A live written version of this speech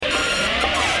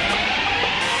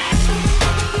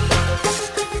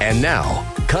And now,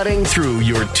 cutting through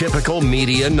your typical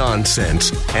media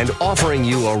nonsense and offering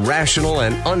you a rational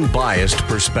and unbiased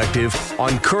perspective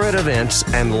on current events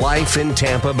and life in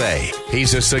Tampa Bay.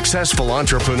 He's a successful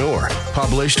entrepreneur,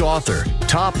 published author,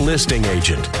 top listing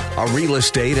agent, a real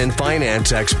estate and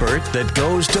finance expert that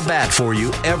goes to bat for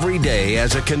you every day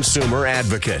as a consumer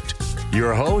advocate.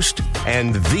 Your host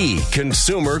and the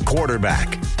consumer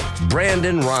quarterback,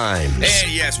 Brandon Rhymes.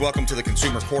 And yes, welcome to the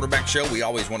Consumer Quarterback Show. We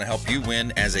always want to help you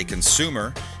win as a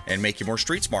consumer and make you more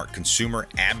street smart. Consumer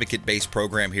advocate-based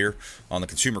program here on the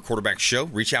Consumer Quarterback Show.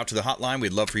 Reach out to the hotline.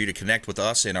 We'd love for you to connect with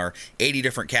us in our 80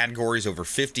 different categories, over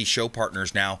 50 show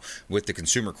partners now with the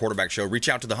Consumer Quarterback Show. Reach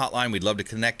out to the hotline. We'd love to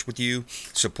connect with you.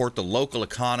 Support the local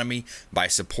economy by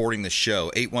supporting the show.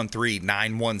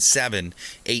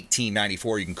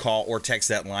 813-917-1894. You can call or text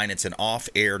that line. It's an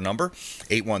off-air number,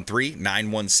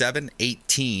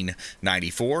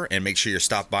 813-917-1894. And make sure you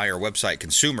stop by our website,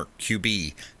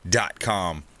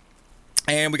 consumerqb.com.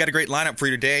 And we got a great lineup for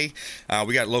you today.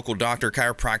 We got local doctor,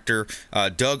 chiropractor,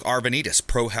 Doug Arvanitis,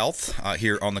 Pro Health,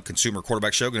 here on the Consumer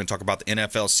Quarterback Show. Going to talk about the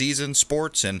NFL season,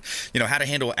 sports, and how to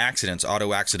handle accidents,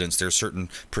 auto accidents. There's certain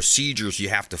procedures you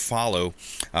have to follow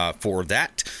for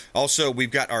that. Also, we've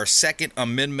got our Second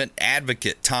Amendment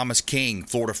advocate, Thomas King,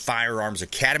 Florida Firearms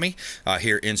Academy,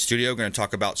 here in studio. Going to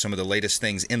talk about some of the latest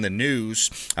things in the news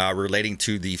relating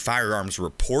to the firearms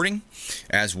reporting,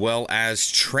 as well as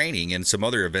training and some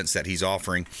other events that he's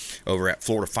offering over at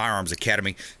Florida Firearms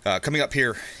Academy. Coming up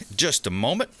here in just a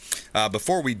moment.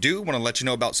 Before we do, want to let you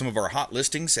know about some of our hot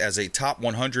listings. As a top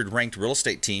 100 ranked real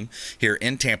estate team here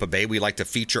in Tampa Bay, we like to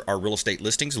feature our real estate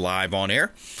listings live on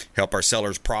air, help our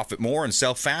sellers profit more and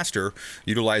sell faster,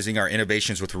 utilizing our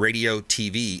innovations with radio,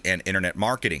 TV, and internet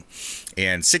marketing.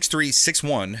 And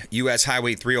 6361 U.S.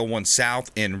 Highway 301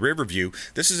 South in Riverview.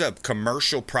 This is a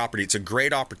commercial property. It's a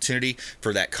great opportunity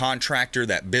for that contractor,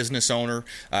 that business owner.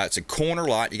 It's a corner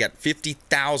lot. You got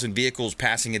 50,000 vehicles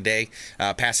passing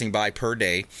by per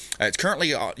day. It's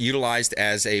currently utilized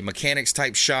as a mechanics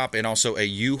type shop and also a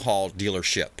U-Haul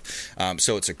dealership.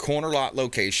 So it's a corner lot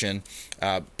location,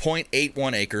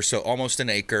 0.81 acres, so almost an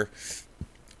acre.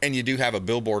 And you do have a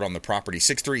billboard on the property,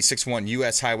 6361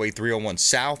 U.S. Highway 301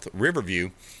 South,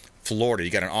 Riverview, Florida. You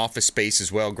got an office space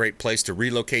as well. Great place to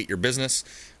relocate your business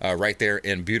right there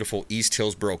in beautiful East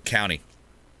Hillsborough County.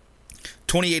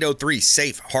 2803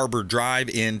 Safe Harbor Drive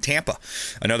in Tampa.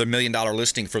 Another $1 million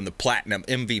listing from the Platinum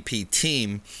MVP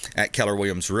team at Keller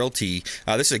Williams Realty.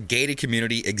 This is a gated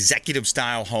community,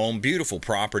 executive-style home, beautiful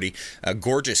property, a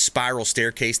gorgeous spiral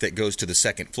staircase that goes to the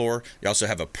second floor. You also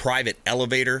have a private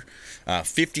elevator,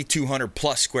 5,200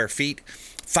 plus square feet.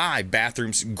 5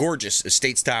 bathrooms, gorgeous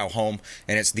estate-style home,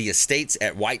 and it's the Estates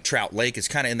at White Trout Lake. It's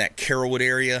kind of in that Carrollwood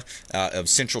area of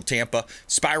central Tampa.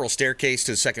 Spiral staircase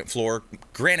to the second floor,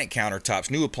 granite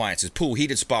countertops, new appliances, pool,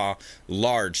 heated spa,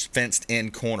 large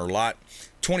fenced-in corner lot.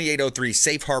 2803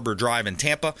 Safe Harbor Drive in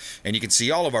Tampa, and you can see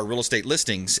all of our real estate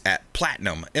listings at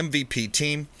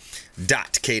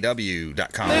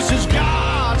platinummvpteam.kw.com. This is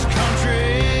God's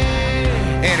country.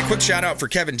 And a quick shout out for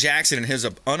Kevin Jackson and his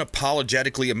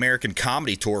Unapologetically American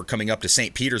Comedy Tour coming up to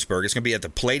St. Petersburg. It's going to be at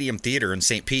the Palladium Theater in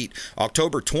St. Pete,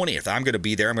 October 20th. I'm going to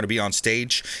be there. I'm going to be on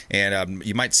stage, and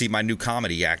you might see my new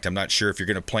comedy act. I'm not sure if you're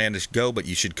going to plan to go, but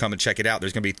you should come and check it out.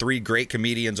 There's going to be 3 great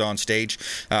comedians on stage.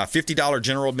 $50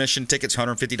 general admission tickets,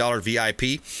 $150 VIP.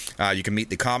 You can meet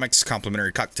the comics,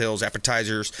 complimentary cocktails,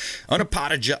 appetizers.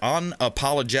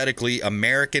 Unapologetically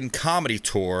American Comedy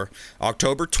Tour,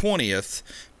 October 20th.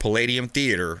 Palladium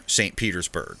Theater, St.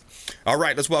 Petersburg. All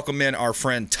right, let's welcome in our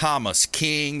friend Thomas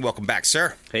King. Welcome back,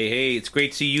 sir. Hey, it's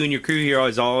great to see you and your crew here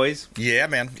as always. Yeah,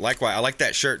 man. Likewise. I like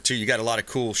that shirt, too. You got a lot of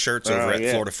cool shirts over at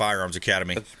Florida Firearms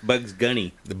Academy. That's Bugs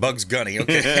Gunny. The Bugs Gunny,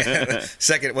 okay.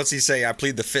 Second, what's he say? I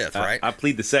plead the fifth, right? I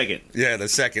plead the second. Yeah, the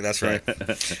second, that's right.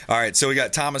 All right, so we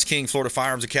got Thomas King, Florida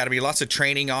Firearms Academy. Lots of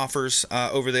training offers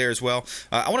over there as well.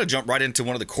 I want to jump right into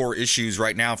one of the core issues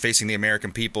right now facing the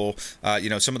American people.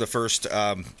 Some of the first,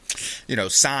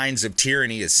 signs of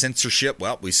tyranny is censorship.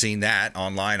 Well, we've seen that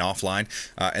online, offline.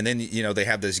 And then, they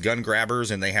have this gun grabbers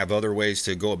and they have other ways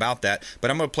to go about that. But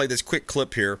I'm going to play this quick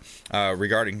clip here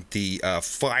regarding the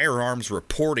firearms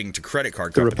reporting to credit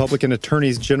card companies. The Republican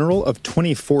attorneys general of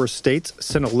 24 states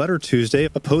sent a letter Tuesday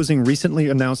opposing recently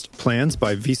announced plans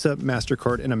by Visa,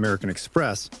 MasterCard, and American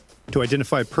Express to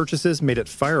identify purchases made at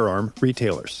firearm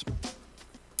retailers.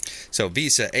 So So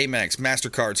Visa, Amex,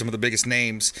 MasterCard, some of the biggest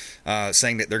names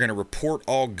saying that they're going to report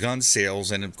all gun sales.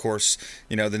 And, of course,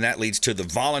 then that leads to the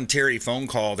voluntary phone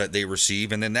call that they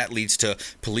receive. And then that leads to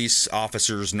police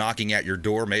officers knocking at your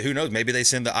door. Who knows? Maybe they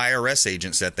send the IRS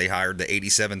agents that they hired, the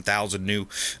 87,000 new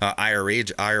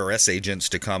IRS agents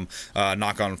to come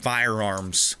knock on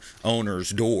firearms owners'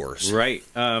 doors. Right.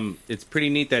 It's pretty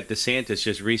neat that DeSantis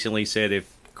just recently said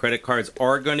if credit cards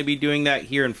are going to be doing that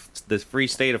here in the free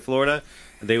state of Florida,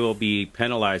 they will be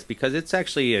penalized because it's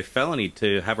actually a felony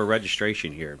to have a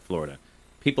registration here in Florida.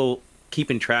 People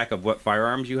keeping track of what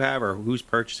firearms you have or who's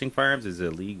purchasing firearms is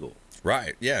illegal.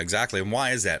 Right. Yeah, exactly. And why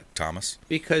is that, Thomas?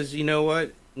 Because you know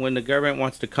what? When the government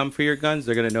wants to come for your guns,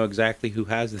 they're going to know exactly who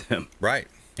has them. Right.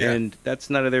 Yeah. And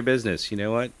that's none of their business. You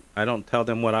know what? I don't tell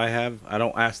them what I have. I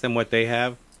don't ask them what they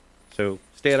have. So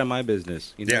stay out of my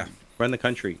business. Yeah. Run the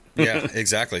country. Yeah,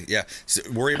 exactly. Yeah, so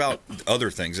worry about other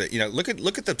things. Look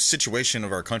at the situation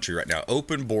of our country right now.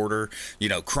 Open border,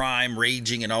 crime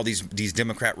raging in all these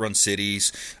Democrat-run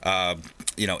cities.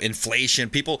 Inflation.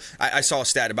 People. I saw a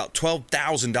stat about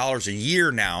 $12,000 a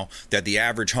year now that the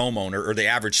average homeowner or the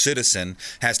average citizen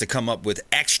has to come up with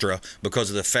extra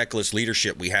because of the feckless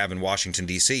leadership we have in Washington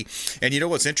D.C. And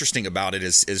what's interesting about it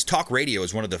is talk radio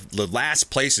is one of the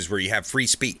last places where you have free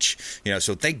speech.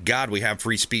 So thank God we have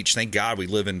free speech. Thank God we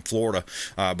live in Florida.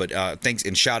 But thanks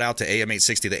and shout out to AM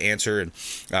 860 The Answer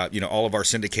and all of our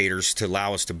syndicators to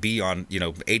allow us to be on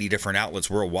 80 different outlets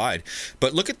worldwide.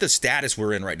 But look at the status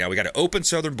we're in right now. We got an open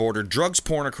southern border, drugs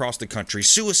pouring across the country,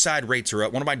 suicide rates are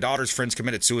up. One of my daughter's friends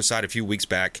committed suicide a few weeks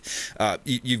back.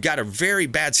 You've got a very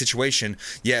bad situation.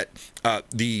 Yet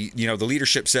the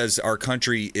leadership says our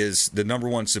country is the number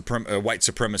one white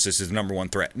supremacist is the number one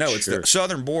threat. No, it's the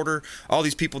southern border. All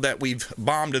these people that we've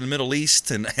bombed in the Middle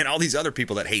East and all these other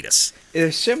people that hate us.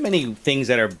 There's so many things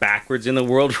that are backwards in the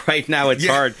world right now. It's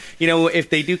hard. If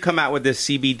they do come out with this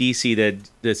CBDC,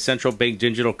 the central bank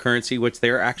digital currency, which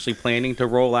they're actually planning to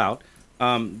roll out,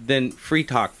 then free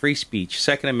talk, free speech,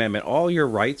 Second Amendment, all your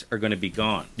rights are going to be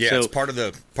gone. Yeah, so, it's part of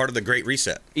the Great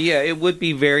Reset. Yeah, it would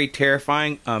be very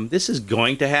terrifying. This is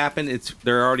going to happen.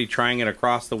 They're already trying it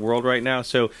across the world right now.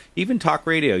 So even talk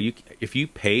radio, if you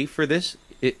pay for this,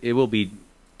 it will be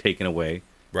taken away.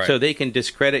 Right. So they can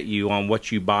discredit you on what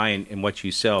you buy and what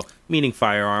you sell, meaning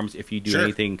firearms. If you do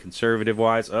anything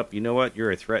conservative-wise, you know what?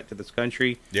 You're a threat to this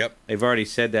country. Yep. They've already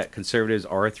said that conservatives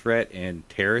are a threat and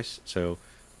terrorists. So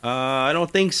I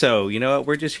don't think so. You know what?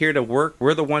 We're just here to work.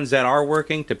 We're the ones that are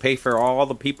working to pay for all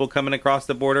the people coming across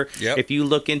the border. Yep. If you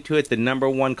look into it, the number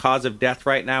one cause of death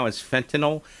right now is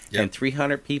fentanyl, and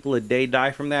 300 people a day die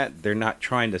from that. They're not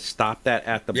trying to stop that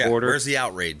at the border. Where's the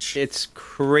outrage? It's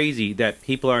crazy that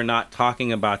people are not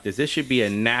talking about this. This should be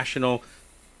a national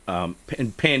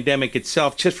pandemic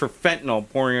itself just for fentanyl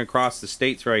pouring across the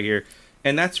states right here.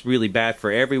 And that's really bad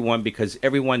for everyone because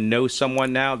everyone knows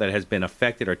someone now that has been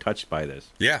affected or touched by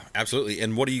this. Yeah, absolutely.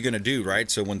 And what are you going to do,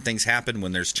 right? So when things happen,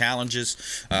 when there's challenges,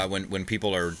 when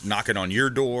people are knocking on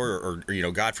your door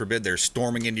or God forbid, they're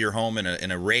storming into your home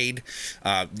in a raid,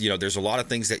 there's a lot of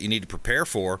things that you need to prepare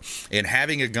for. And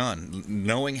having a gun,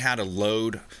 knowing how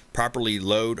to properly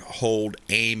load, hold,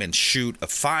 aim, and shoot a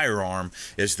firearm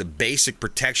is the basic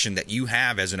protection that you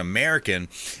have as an American.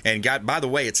 And God, by the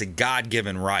way, it's a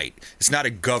God-given right. It's not a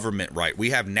government right.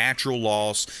 We have natural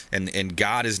laws, and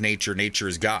God is nature. Nature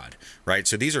is God, right?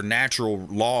 So these are natural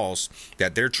laws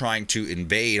that they're trying to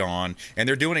invade on, and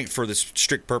they're doing it for the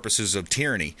strict purposes of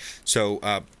tyranny. So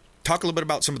talk a little bit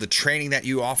about some of the training that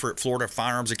you offer at Florida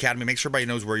Firearms Academy. Make sure everybody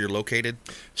knows where you're located.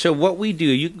 So what we do,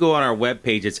 you can go on our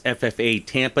webpage. It's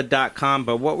ffatampa.com.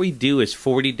 But what we do is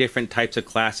 40 different types of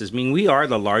classes. I mean, we are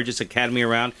the largest academy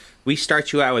around. We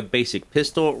start you out with basic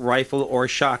pistol, rifle, or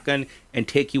shotgun and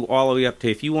take you all the way up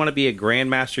to if you want to be a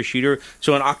grandmaster shooter.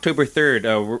 So on October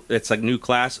 3rd, it's a new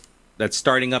class that's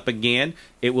starting up again.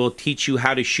 It will teach you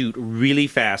how to shoot really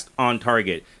fast on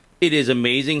target. It is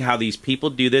amazing how these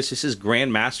people do this. This is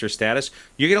grandmaster status.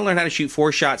 You're going to learn how to shoot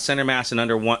 4 shots center mass in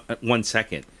under 1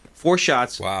 second. 4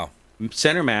 shots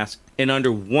center mass in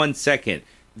under 1 second.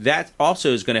 That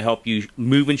also is going to help you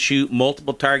move and shoot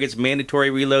multiple targets, mandatory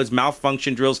reloads,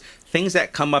 malfunction drills, things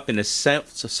that come up in a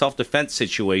self-defense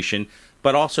situation.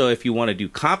 But also, if you want to do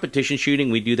competition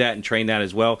shooting, we do that and train that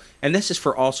as well. And this is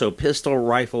for also pistol,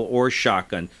 rifle, or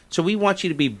shotgun. So we want you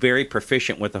to be very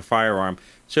proficient with a firearm.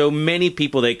 So many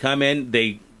people, they come in,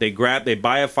 they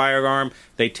buy a firearm,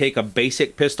 they take a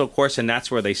basic pistol course, and that's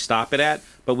where they stop it at.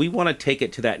 But we want to take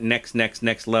it to that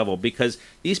next level because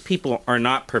these people are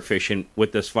not proficient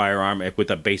with this firearm, with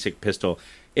a basic pistol.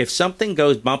 If something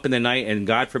goes bump in the night and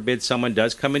God forbid someone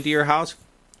does come into your house,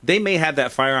 they may have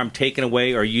that firearm taken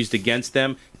away or used against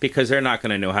them because they're not going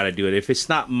to know how to do it. If it's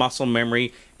not muscle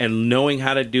memory and knowing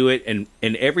how to do it, and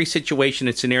in every situation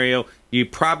and scenario, you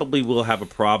probably will have a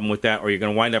problem with that, or you're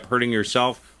going to wind up hurting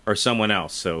yourself or someone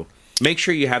else. So make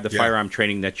sure you have the firearm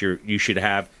training that you should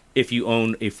have if you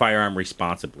own a firearm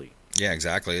responsibly. Yeah,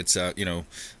 exactly. It's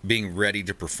being ready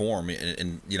to perform,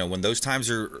 and when those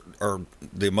times are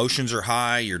the emotions are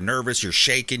high, you're nervous, you're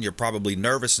shaking, you're probably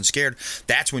nervous and scared.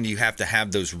 That's when you have to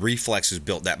have those reflexes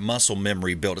built, that muscle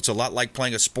memory built. It's a lot like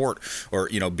playing a sport or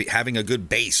having a good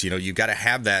base. You got to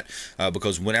have that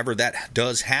because whenever that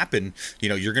does happen,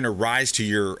 you're going to rise to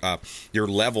your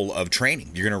level of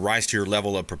training. You're going to rise to your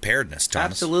level of preparedness.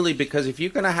 Thomas. Absolutely, because if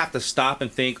you're going to have to stop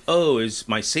and think, oh, is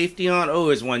my safety on? Oh,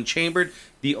 is one chambered?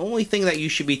 The only thing that you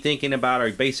should be thinking about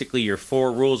are basically your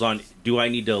 4 rules on, do I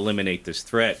need to eliminate this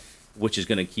threat, which is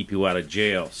going to keep you out of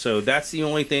jail. So that's the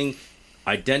only thing.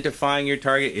 Identifying your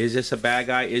target. Is this a bad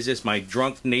guy? Is this my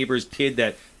drunk neighbor's kid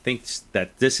that thinks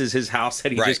that this is his house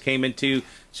that he just came into?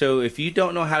 So if you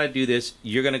don't know how to do this,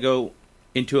 you're going to go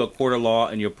into a court of law,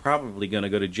 and you're probably going to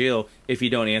go to jail if you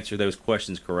don't answer those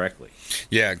questions correctly.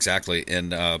 Yeah, exactly.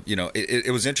 And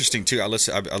it was interesting too. I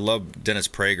love Dennis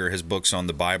Prager, his books on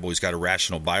the Bible. He's got a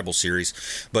Rational Bible series,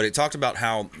 but it talked about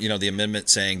how the amendment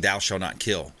saying "Thou shalt not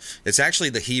kill." It's actually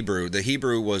the Hebrew. The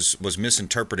Hebrew was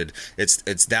misinterpreted.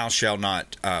 It's "Thou shalt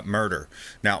not murder."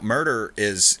 Now, murder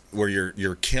is where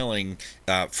you're killing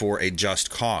for a just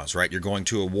cause, right? You're going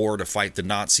to a war to fight the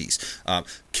Nazis.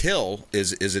 Kill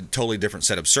is a totally different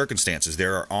set of circumstances.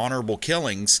 There are honorable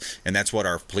killings, and that's what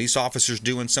our police officers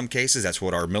do in some cases. That's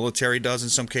what our military does in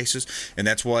some cases, and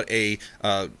that's what a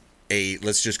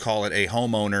let's just call it a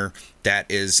homeowner that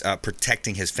is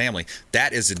protecting his family.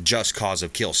 That is a just cause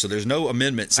of kill. So there's no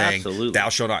amendment saying "Thou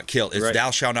shalt not kill." It's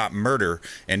 "Thou shalt not murder."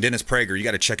 And Dennis Prager, you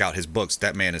got to check out his books.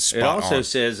 That man is spot on. It also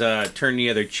says turn the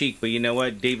other cheek, but you know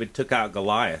what? David took out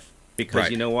Goliath.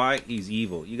 Because you know why? He's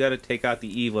evil. You got to take out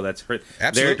the evil that's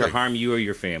there to harm you or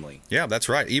your family. Yeah, that's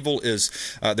right. Evil is.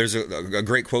 There's a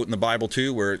great quote in the Bible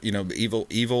too, where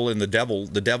evil and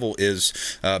the devil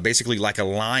is basically like a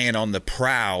lion on the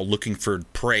prowl, looking for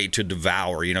prey to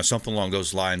devour. Something along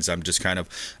those lines. I'm just kind of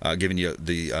giving you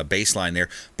the baseline there.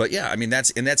 But yeah, I mean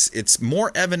it's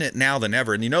more evident now than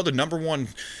ever. And the number one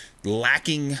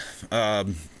lacking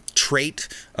trait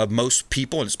of most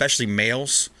people, and especially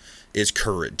males, is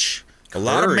courage. A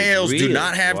lot of males do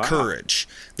not have courage.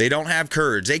 They don't have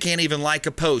courage. They can't even like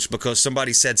a post because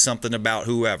somebody said something about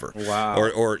whoever. Wow.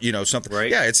 Or something. Right.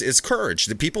 Yeah, it's courage.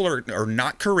 The people are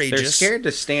not courageous. They're scared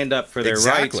to stand up for their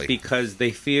rights because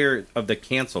they fear of the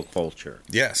cancel culture.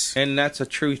 Yes. And that's a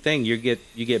true thing. You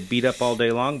get beat up all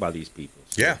day long by these people.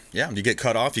 Yeah. You get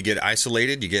cut off. You get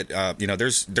isolated. You get,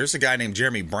 there's a guy named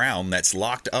Jeremy Brown that's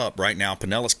locked up right now,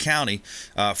 Pinellas County,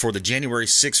 for the January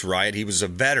 6th riot. He was a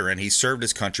veteran. He served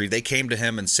his country. They came to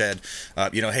him and said,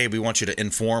 hey, we want you to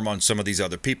inform on some of these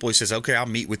other people. He says, okay, I'll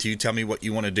meet with you. Tell me what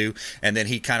you want to do. And then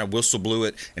he kind of whistle blew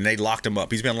it, and they locked him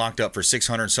up. He's been locked up for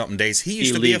 600-something days. He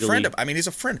used to be a friend of. He's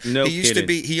a friend. No he used kidding. to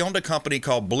be. He owned a company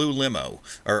called Blue Limo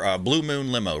or Blue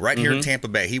Moon Limo right here in Tampa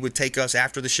Bay. He would take us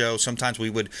after the show. Sometimes we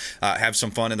would have some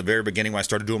fun in the very beginning when I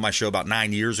started doing my show about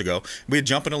 9 years ago. We'd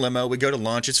jump in a limo. We'd go to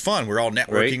lunch. It's fun. We're all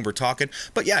networking. Right. We're talking.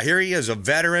 But yeah, here he is, a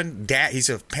veteran dad. He's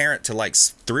a parent to like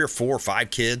 3 or 4 or 5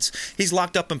 kids. He's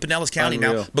locked up in Pinellas County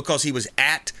now because he was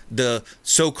at the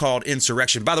so-called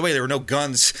insurrection. By the way, there were no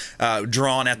guns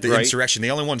drawn at the insurrection. The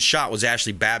only one shot was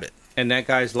Ashley Babbitt. And that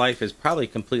guy's life is probably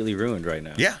completely ruined right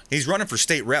now. Yeah, he's running for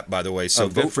state rep, by the way. So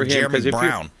vote for Jeremy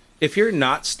Brown. If you're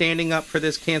not standing up for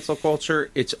this cancel culture,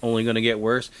 it's only going to get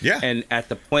worse. Yeah. And at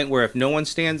the point where if no one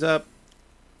stands up,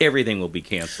 everything will be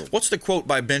canceled. What's the quote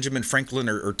by Benjamin Franklin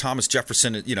or Thomas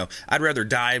Jefferson? I'd rather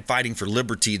die fighting for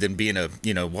liberty than being a,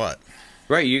 what?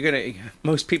 Right,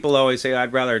 most people always say,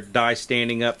 I'd rather die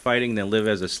standing up fighting than live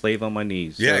as a slave on my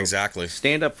knees. Yeah, exactly.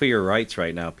 Stand up for your rights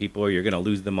right now, people, or you're going to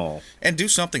lose them all. And do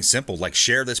something simple, like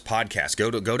share this podcast.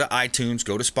 Go to iTunes,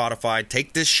 go to Spotify,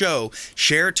 take this show,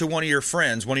 share it to one of your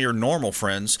friends, one of your normal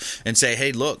friends, and say,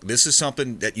 hey, look, this is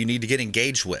something that you need to get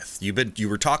engaged with. You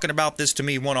were talking about this to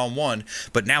me one-on-one,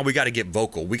 but now we got to get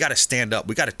vocal. We got to stand up.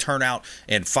 We got to turn out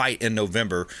and fight in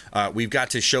November. We've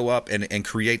got to show up and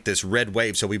create this red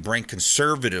wave so we bring conservative,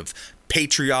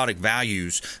 patriotic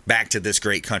values back to this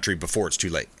great country before it's too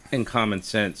late. And common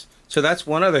sense. So that's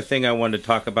one other thing I wanted to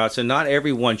talk about. So not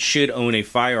everyone should own a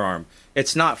firearm.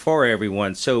 It's not for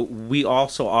everyone. So we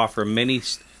also offer many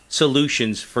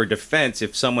solutions for defense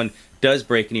if someone does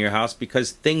break into your house,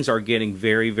 because things are getting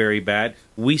very, very bad.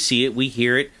 We see it. We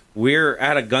hear it. we're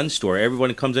at a gun store.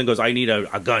 Everyone comes in and goes, I need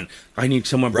a gun. I need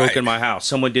someone broke in my house.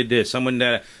 Someone did this. Someone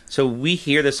that. So we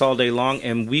hear this all day long.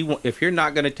 And if you're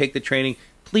not going to take the training,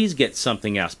 please get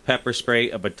something else. Pepper spray,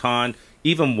 a baton,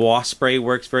 even wasp spray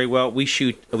works very well. We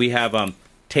have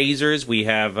tasers. We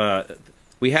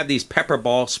have these pepper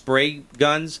ball spray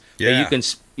guns that you can.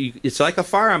 It's like a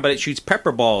firearm, but it shoots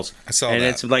pepper balls. I saw and that.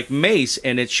 It's like mace,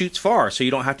 and it shoots far, so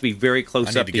you don't have to be very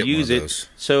close up to use it.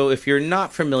 So if you're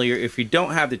not familiar, if you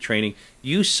don't have the training,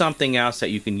 use something else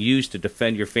that you can use to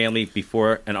defend your family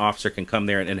before an officer can come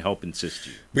there and help assist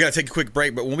you. We got to take a quick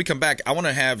break, but when we come back, I want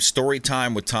to have story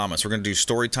time with Thomas. We're going to do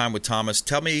story time with Thomas.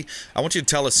 I want you to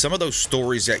tell us some of those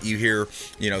stories that you hear,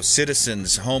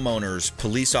 citizens, homeowners,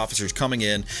 police officers coming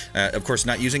in, of course,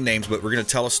 not using names, but we're going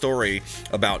to tell a story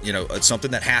about, something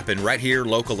that happened right here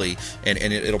locally, and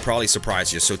it'll probably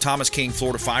surprise you. So Thomas King,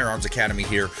 Florida Firearms Academy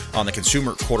here on the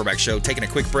Consumer Quarterback Show. Taking a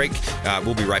quick break.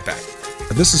 We'll be right back.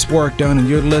 This is Warwick Dunn, and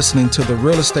you're listening to the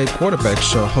Real Estate Quarterback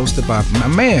Show hosted by my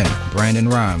man, Brandon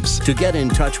Rhymes. To get in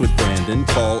touch with Brandon,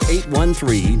 call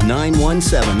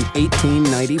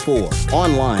 813-917-1894.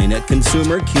 Online at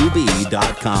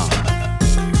consumerqb.com.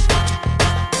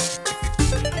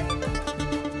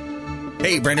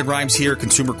 Hey, Brandon Rhymes here,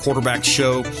 Consumer Quarterback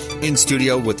Show, in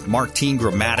studio with Martin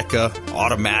Gramatica,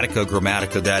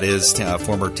 that is,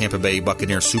 former Tampa Bay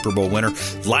Buccaneer Super Bowl winner.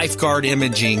 Lifeguard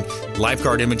Imaging,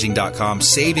 lifeguardimaging.com,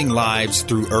 saving lives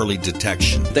through early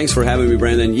detection. Thanks for having me,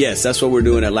 Brandon. Yes, that's what we're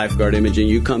doing at Lifeguard Imaging.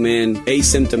 You come in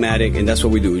asymptomatic, and that's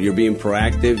what we do. You're being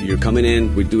proactive. You're coming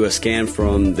in. We do a scan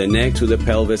from the neck to the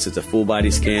pelvis. It's a full body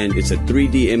scan. It's a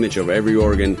 3D image of every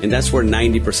organ, and that's where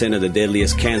 90% of the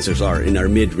deadliest cancers are, in our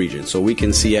mid region. So we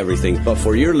can see everything. But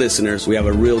for your listeners, we have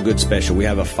a real good special. We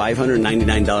have a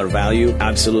 $599 value,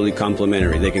 absolutely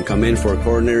complimentary. They can come in for a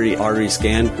coronary artery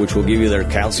scan, which will give you their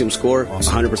calcium score,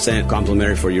 100%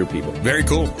 complimentary for your people. Very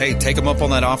cool. Hey, take them up on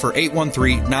that offer,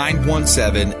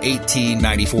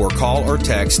 813-917-1894. Call or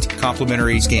text,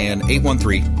 complimentary scan,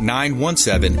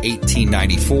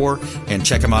 813-917-1894, and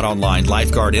check them out online,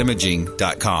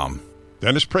 lifeguardimaging.com.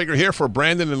 Dennis Prager here for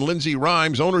Brandon and Lindsay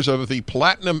Rhymes, owners of the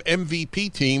Platinum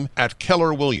MVP team at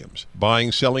Keller Williams.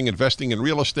 Buying, selling, investing in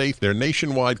real estate, their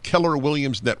nationwide Keller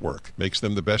Williams network makes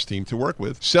them the best team to work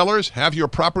with. Sellers, have your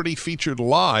property featured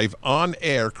live on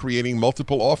air, creating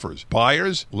multiple offers.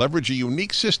 Buyers, leverage a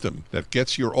unique system that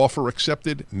gets your offer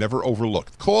accepted, never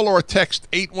overlooked. Call or text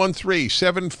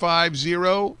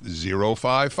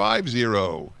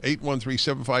 813-750-0550,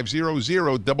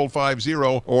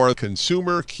 813-750-0550, or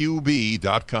consumerqb.com.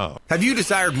 Have you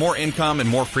desired more income and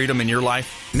more freedom in your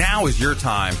life? Now is your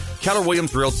time. Keller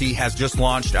Williams Realty has just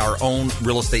launched our own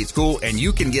real estate school, and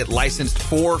you can get licensed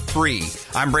for free.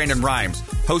 I'm Brandon Rhymes,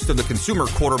 host of the Consumer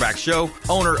Quarterback Show,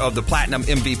 owner of the Platinum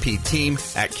MVP team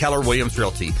at Keller Williams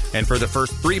Realty. And for the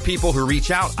first 3 people who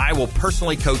reach out, I will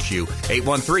personally coach you.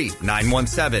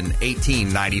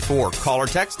 813-917-1894. Call or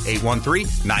text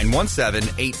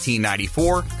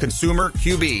 813-917-1894.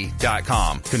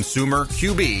 ConsumerQB.com.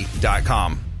 ConsumerQB.com.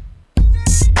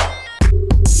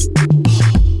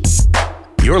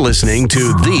 You're listening to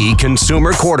the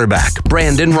Consumer Quarterback,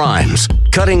 Brandon Rhymes,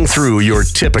 cutting through your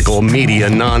typical media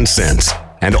nonsense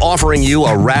and offering you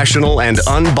a rational and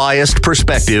unbiased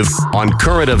perspective on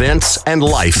current events and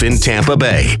life in Tampa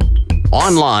Bay.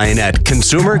 Online at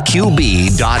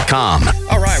consumerqb.com.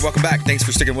 All right, welcome back. Thanks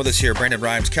for sticking with us here. Brandon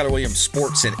Rhymes, Keller Williams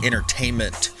Sports and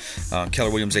Entertainment.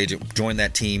 Keller Williams agent, joined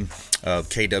that team of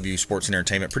KW Sports and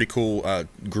Entertainment. Pretty cool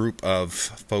group of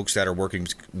folks that are working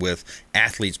with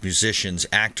athletes, musicians,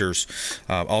 actors,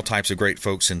 all types of great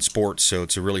folks in sports. So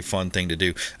it's a really fun thing to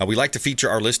do. We like to feature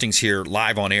our listings here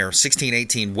live on air.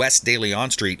 1618 West De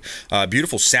Leon Street,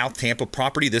 beautiful South Tampa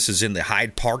property. This is in the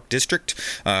Hyde Park district,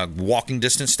 walking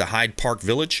distance to Hyde Park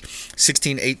Village.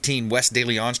 1618 West De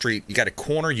Leon Street. You got a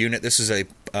corner unit. This is a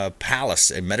palace,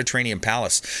 a Mediterranean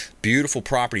palace. Beautiful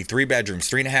property, 3 bedrooms,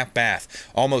 3.5 bath,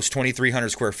 almost 2,300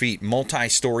 square feet,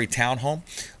 multi-story townhome,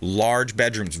 large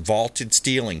bedrooms, vaulted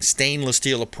ceiling, stainless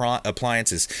steel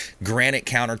appliances, granite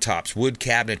countertops, wood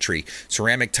cabinetry,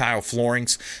 ceramic tile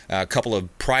floorings, a couple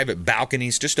of private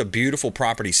balconies, just a beautiful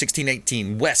property.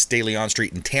 1618 West De Leon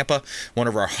Street in Tampa, one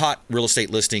of our hot real estate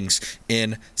listings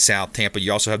in South Tampa.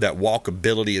 You also have that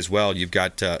walkability as well. You've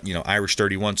got, Irish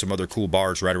 31, some other cool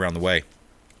bars right around the way.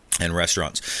 and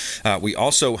restaurants. We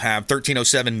also have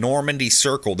 1307 Normandy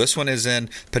Circle. This one is in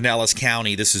Pinellas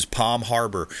County. This is Palm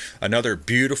Harbor, another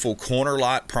beautiful corner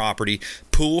lot property,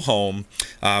 pool home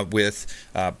with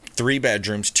 3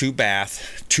 bedrooms, 2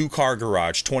 bath, 2-car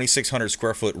garage, 2,600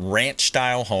 square foot ranch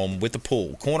style home with a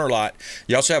pool, corner lot.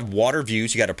 You also have water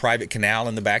views. You got a private canal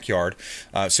in the backyard.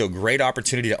 So great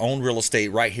opportunity to own real estate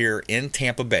right here in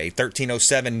Tampa Bay.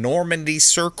 1307 Normandy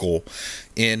Circle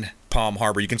in Palm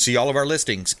Harbor. You can see all of our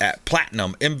listings at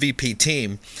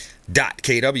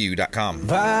platinummvpteam.kw.com.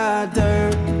 Buy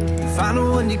dirt, find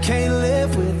one you can't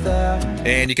live without.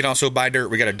 And you can also buy dirt.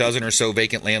 We got a dozen or so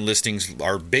vacant land listings.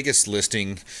 Our biggest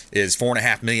listing is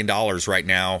 $4.5 million right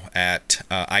now at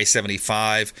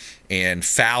I-75 and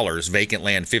Fowler's vacant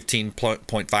land,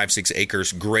 15.56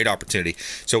 acres. Great opportunity.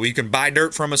 So you can buy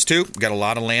dirt from us too. We've got a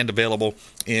lot of land available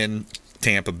in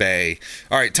Tampa Bay.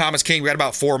 All right, Thomas King, we got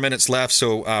about 4 minutes left,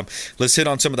 so let's hit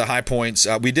on some of the high points.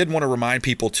 We did want to remind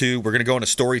people, too, we're going to go into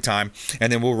story time,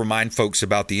 and then we'll remind folks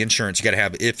about the insurance you got to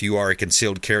have if you are a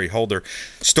concealed carry holder.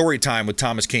 Story time with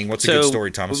Thomas King. What's a good story,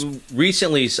 Thomas?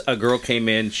 Recently, a girl came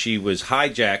in. She was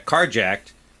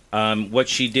carjacked. What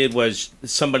she did was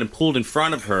somebody pulled in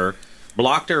front of her,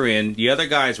 blocked her in. The other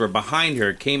guys were behind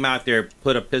her, came out there,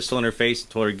 put a pistol in her face, and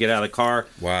told her to get out of the car.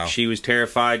 Wow. She was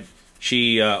terrified.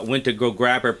 She went to go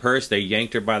grab her purse. They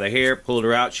yanked her by the hair, pulled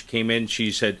her out. She came in.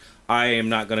 She said, I am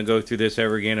not going to go through this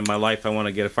ever again in my life. I want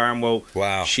to get a firearm. Well,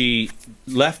 wow. She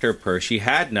left her purse. She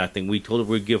had nothing. We told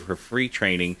her we'd give her free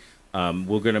training.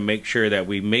 We're going to make sure that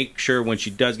when she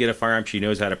does get a firearm, she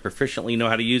knows how to proficiently know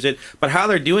how to use it. But how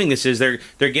they're doing this is they're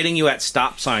getting you at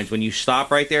stop signs. When you stop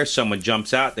right there, someone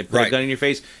jumps out. They put a gun in your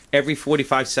face. Every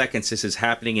 45 seconds, this is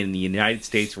happening in the United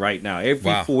States right now.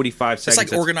 Every 45 seconds.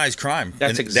 It's like organized crime.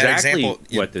 That's exactly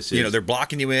what this is. You know, they're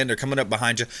blocking you in. They're coming up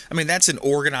behind you. I mean, that's an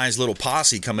organized little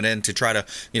posse coming in to try to,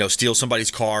 steal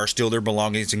somebody's car, steal their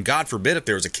belongings. And God forbid if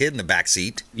there was a kid in the back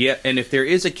seat. Yeah, and if there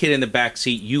is a kid in the back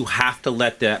seat, you have to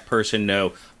let that person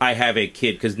know, I have a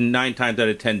kid, because 9 times out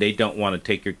of 10, they don't want to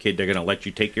take your kid. They're going to let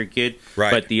you take your kid.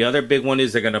 Right. But the other big one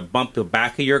is they're going to bump the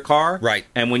back of your car. Right.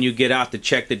 And when you get out to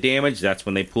check the damage, that's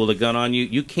when they pull the gun on you.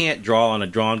 You can't draw on a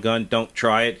drawn gun. Don't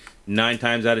try it. 9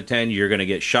 times out of 10, you're going to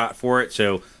get shot for it.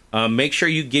 So make sure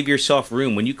you give yourself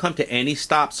room. When you come to any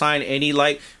stop sign, any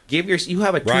light, you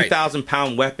have a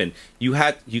 2,000-pound weapon. You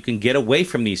can get away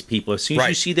from these people. As soon as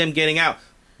you see them getting out,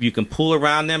 you can pull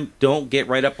around them. Don't get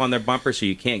right up on their bumper so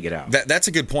you can't get out. That's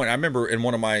a good point. I remember in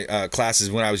one of my classes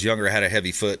when I was younger, I had a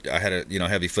heavy foot. I had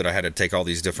to take all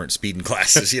these different speeding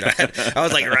classes. I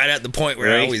was like right at the point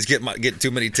where I always get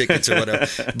too many tickets or whatever.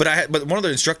 But one of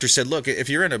the instructors said, look, if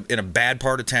you're in a bad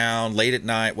part of town, late at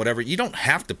night, whatever, you don't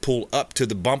have to pull up to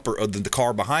the bumper of the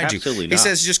car behind Absolutely you. not. He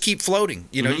says just keep floating.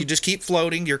 You just keep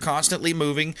floating. You're constantly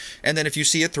moving, and then if you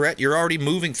see a threat, you're already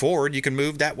moving forward. You can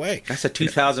move that way. That's a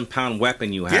 2,000-pound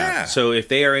weapon you have. Yeah. So if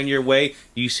they are in your way,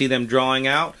 you see them drawing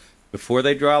out, before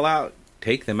they draw out,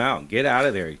 take them out. Get out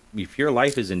of there. If your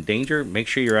life is in danger, make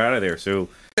sure you're out of there. So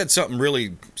that's something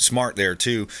really smart there,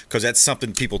 too, because that's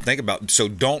something people think about. So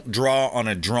don't draw on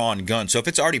a drawn gun. So if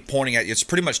it's already pointing at you, it's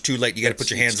pretty much too late. You got to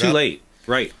put your hands up. It's too late.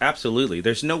 Right. Absolutely.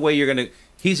 There's no way you're going to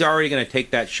 – he's already going to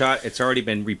take that shot. It's already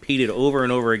been repeated over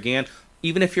and over again.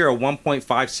 Even if you're a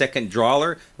 1.5-second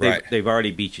drawer, they've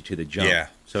already beat you to the jump. Yeah.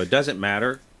 So it doesn't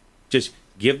matter. Just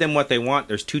give them what they want.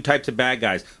 There's 2 types of bad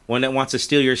guys. One that wants to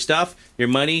steal your stuff, your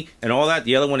money, and all that.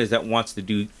 The other one is that wants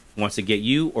to get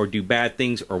you or do bad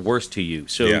things or worse to you.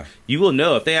 So you will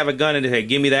know if they have a gun and they say,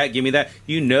 give me that,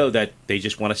 you know that they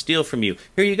just want to steal from you.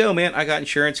 Here you go, man. I got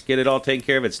insurance. Get it all taken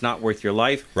care of. It's not worth your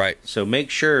life. Right. So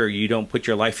make sure you don't put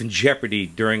your life in jeopardy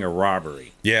during a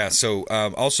robbery. Yeah. So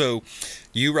also,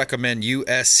 you recommend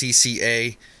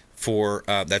USCCA for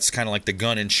that's kind of like the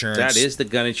gun insurance. That is the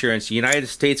gun insurance. The United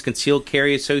States Concealed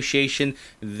Carry Association,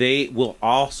 they will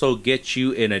also get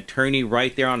you an attorney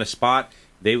right there on the spot.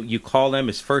 You call them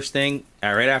as first thing,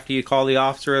 right after you call the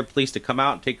officer or the police to come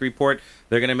out and take a report.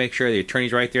 They're going to make sure the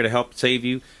attorney's right there to help save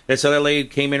you. This other lady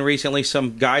came in recently.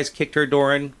 Some guys kicked her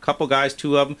door in, a couple guys,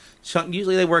 2 of them.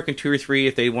 Usually they work in 2 or 3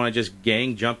 if they want to just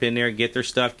jump in there, get their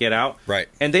stuff, get out. Right.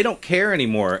 And they don't care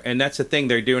anymore. And that's the thing.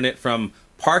 They're doing it from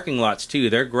parking lots, too.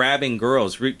 They're grabbing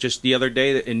girls. Just the other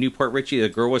day in Newport Richey, the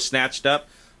girl was snatched up.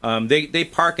 They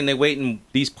park and they wait in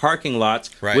these parking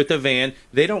lots with a van.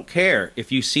 They don't care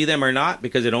if you see them or not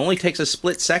because it only takes a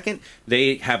split second.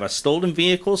 They have a stolen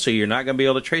vehicle, so you're not going to be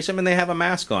able to trace them, and they have a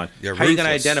mask on. How are you going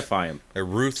to identify them? They're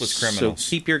ruthless criminals. So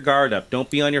keep your guard up.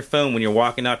 Don't be on your phone when you're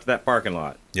walking out to that parking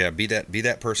lot. Yeah, be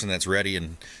that person that's ready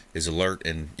and is alert,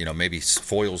 and maybe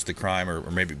foils the crime, or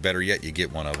maybe better yet, you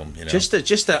get one of them. Just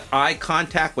the eye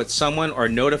contact with someone, or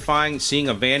notifying, seeing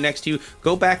a van next to you.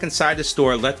 Go back inside the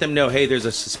store, let them know, hey, there's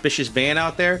a suspicious van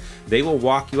out there. They will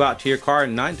walk you out to your car,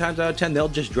 and 9 times out of 10, they'll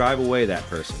just drive away that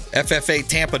person.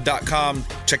 FFAtampa.com.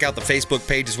 Check out the Facebook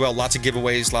page as well. Lots of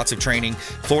giveaways, lots of training.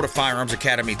 Florida Firearms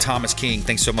Academy. Thomas King,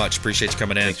 thanks so much. Appreciate you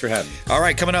coming in. Thanks for having me. All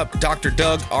right, coming up, Dr.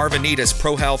 Doug Arvanitis,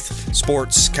 Pro Health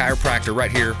Sports Chiropractor,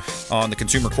 right here on the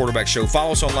Consumer Quarterback Show.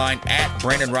 Follow us online at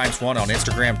Brandon Rhymes1 on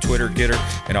Instagram, Twitter, Getter,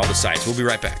 and all the sites. We'll be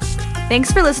right back.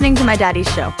 Thanks for listening to My Daddy's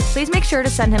Show. Please make sure to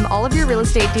send him all of your real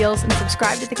estate deals and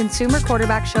subscribe to the Consumer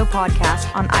Quarterback Show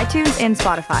podcast on iTunes and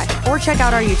Spotify, or check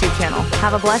out our YouTube channel.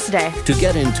 Have a blessed day. To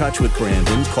get in touch with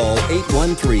Brandon, call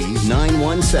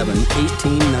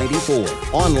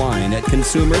 813-917-1894. Online at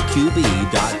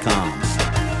consumerqb.com.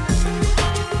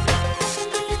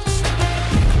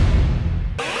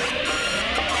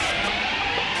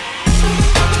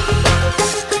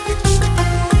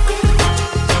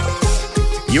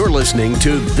 You're listening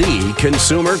to The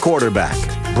Consumer Quarterback,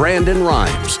 Brandon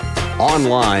Rhymes.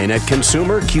 Online at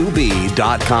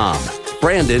consumerqb.com.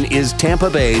 Brandon is Tampa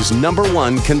Bay's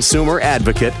 #1 consumer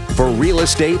advocate for real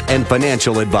estate and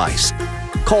financial advice.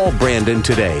 Call Brandon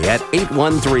today at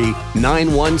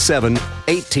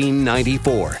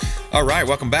 813-917-1894. All right,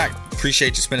 welcome back.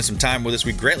 Appreciate you spending some time with us.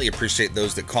 We greatly appreciate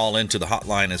those that call into the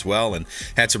hotline as well, and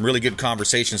had some really good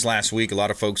conversations last week. A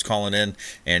lot of folks calling in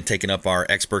and taking up our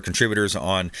expert contributors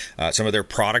on some of their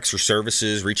products or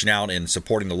services, reaching out and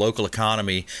supporting the local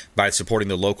economy by supporting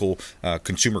the local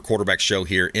Consumer Quarterback Show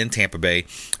here in Tampa Bay.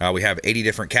 We have 80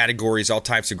 different categories, all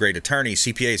types of great attorneys,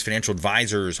 CPAs, financial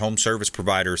advisors, home service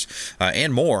providers,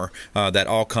 and more that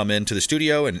all come into the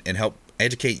studio and help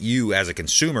educate you as a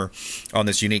consumer on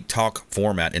this unique talk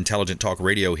format, intelligent talk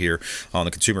radio here on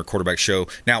the Consumer Quarterback Show.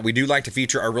 Now, we do like to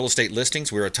feature our real estate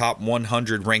listings. We're a top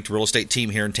 100 ranked real estate team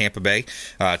here in Tampa Bay.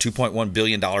 $2.1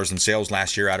 billion in sales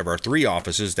last year out of our 3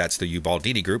 offices. That's the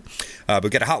Ubaldini Group. We've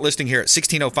got a hot listing here at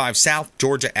 1605 South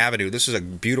Georgia Avenue. This is a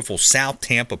beautiful South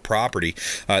Tampa property.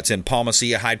 It's in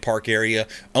Palmacia, Hyde Park area.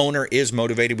 Owner is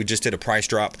motivated. We just did a price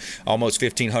drop, almost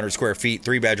 1,500 square feet,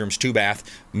 3 bedrooms, 2 bath,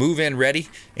 move-in ready,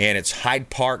 and it's Hyde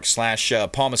Park /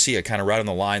 Palmacia, kind of right on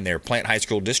the line there. Plant High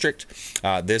School District.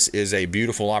 This is a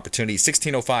beautiful opportunity.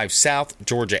 1605 South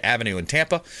Georgia Avenue in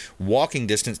Tampa. Walking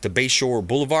distance to Bayshore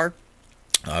Boulevard.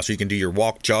 So you can do your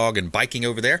walk, jog, and biking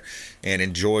over there and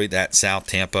enjoy that South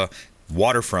Tampa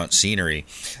waterfront scenery.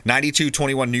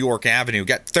 9221 New York Avenue.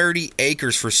 Got 30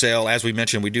 acres for sale. As we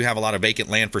mentioned, we do have a lot of vacant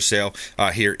land for sale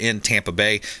here in Tampa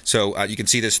Bay. So you can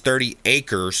see this 30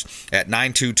 acres at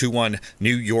 9221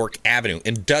 New York Avenue.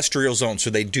 Industrial zone. So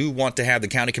they do want to have, the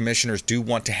county commissioners do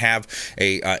want to have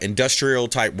a industrial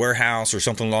type warehouse or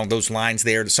something along those lines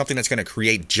there. Something that's going to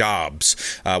create jobs.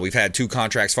 We've had 2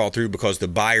 contracts fall through because the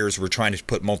buyers were trying to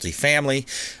put multifamily.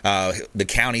 The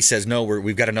county says, no,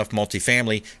 we've got enough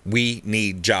multifamily. We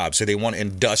need jobs. So they want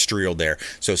industrial there.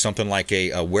 So something like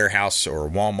a warehouse or a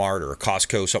Walmart or a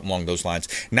Costco, something along those lines.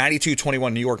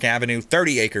 9221 New York Avenue,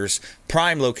 30 acres,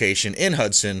 prime location in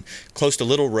Hudson, close to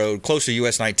Little Road, close to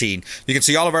US 19. You can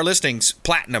see all of our listings,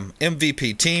 Platinum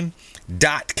MVP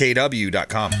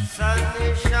Team.kw.com.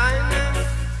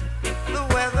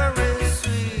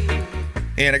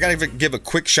 And I got to give a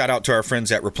quick shout out to our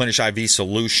friends at Replenish IV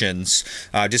Solutions.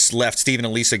 Just left Stephen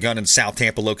and Lisa Gunn in South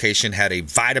Tampa location. Had a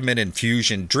vitamin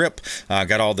infusion drip.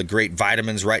 Got all the great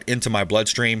vitamins right into my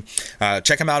bloodstream.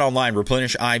 Check them out online,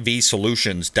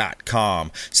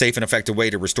 replenishivsolutions.com. Safe and effective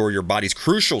way to restore your body's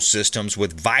crucial systems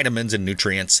with vitamins and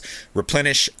nutrients.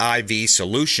 Replenish IV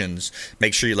Solutions.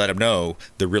 Make sure you let them know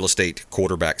the real estate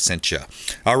quarterback sent you.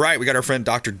 All right, we got our friend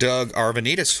Dr. Doug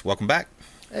Arvanitis. Welcome back.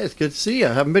 Hey, it's good to see you. I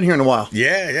haven't been here in a while.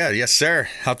 Yes, sir.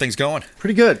 How things going?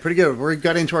 Pretty good. We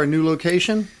got into our new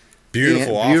location.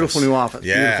 Beautiful office. Beautiful new office.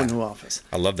 Yeah. Beautiful new office.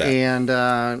 I love that. And,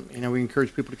 we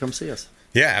encourage people to come see us.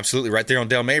 Yeah, absolutely. Right there on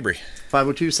Del Mabry.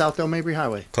 502 South Del Mabry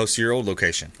Highway. Close to your old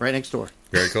location. Right next door.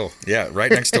 Very cool. Yeah, right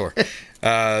next door.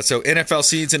 So NFL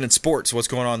season and sports, what's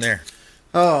going on there?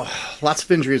 Oh, lots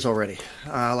of injuries already.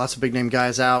 Lots of big-name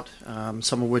guys out,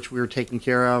 some of which we were taking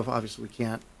care of. Obviously, we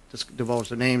can't divulge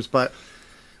their names, but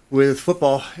with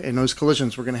football and those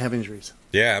collisions, we're going to have injuries.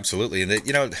 Yeah, absolutely.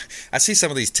 And I see some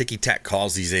of these ticky-tack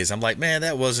calls these days. I'm like, man,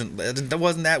 that wasn't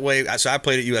that way. So I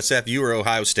played at USF. You were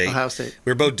Ohio State. Ohio State.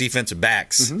 We were both defensive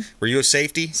backs. Mm-hmm. Were you a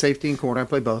safety? Safety and corner. I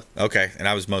played both. Okay, and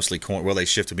I was mostly corner. Well, they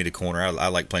shifted me to corner. I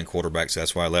like playing quarterback, so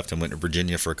that's why I left and went to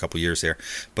Virginia for a couple years there.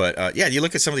 But you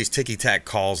look at some of these ticky-tack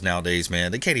calls nowadays,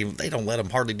 man. They don't let them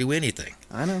hardly do anything.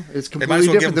 I know. It's completely they might as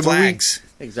well different give them flags.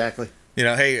 Exactly.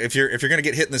 Hey, if you're going to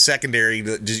get hit in the secondary,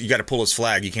 you got to pull his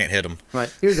flag. You can't hit him.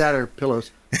 Right. Here's that or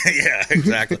pillows. Yeah,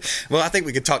 exactly. Well, I think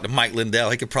we could talk to Mike Lindell.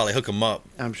 He could probably hook him up.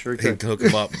 I'm sure he could hook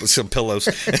him up with some pillows.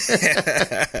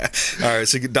 All right,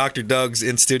 so Dr. Doug's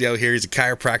in studio here. He's a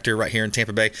chiropractor right here in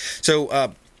Tampa Bay.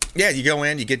 So, you go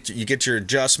in, you get your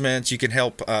adjustments. You can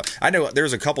help. I know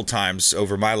there's a couple times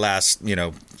over my last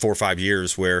 4 or 5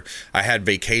 years where I had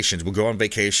vacations. We'll go on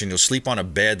vacation. You'll sleep on a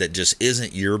bed that just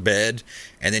isn't your bed,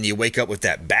 and then you wake up with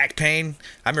that back pain.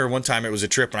 I remember one time it was a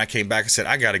trip, and I came back and said,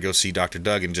 I got to go see Dr.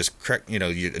 Doug, and just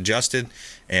you adjusted,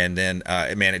 and then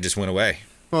it just went away.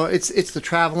 Well, it's the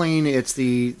traveling, it's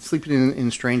the sleeping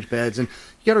in strange beds, and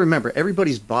you got to remember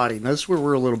everybody's body. Now, this is where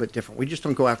we're a little bit different. We just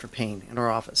don't go after pain in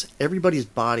our office. Everybody's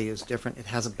body is different. It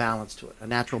has a balance to it, a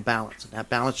natural balance, and that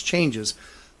balance changes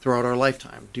throughout our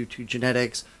lifetime due to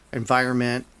genetics,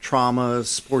 environment, traumas,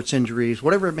 sports injuries,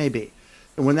 whatever it may be.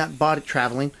 And when that body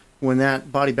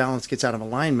balance gets out of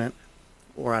alignment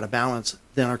or out of balance,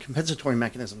 then our compensatory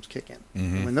mechanisms kick in.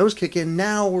 Mm-hmm. And when those kick in,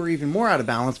 now we're even more out of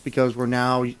balance because we're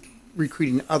now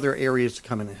recruiting other areas to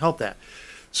come in and help that.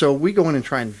 So we go in and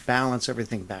try and balance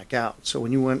everything back out. So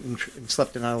when you went and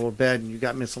slept in a little bed and you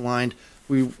got misaligned,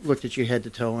 we looked at you head to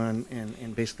toe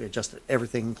and basically adjusted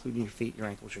everything, including your feet, your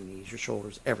ankles, your knees, your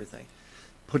shoulders, everything.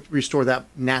 Restore that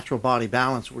natural body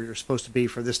balance where you're supposed to be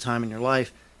for this time in your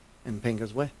life, and the pain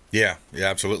goes away. Yeah,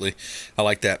 absolutely. I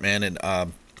like that, man.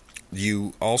 And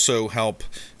you also help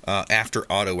after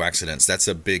auto accidents. That's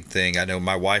a big thing. I know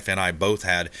my wife and I both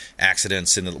had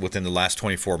accidents within the last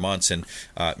 24 months, and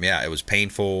it was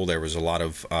painful. There was a lot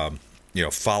of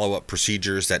follow-up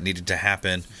procedures that needed to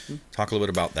happen. Mm-hmm. Talk a little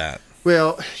bit about that.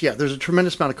 Well, yeah, there's a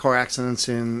tremendous amount of car accidents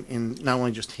in not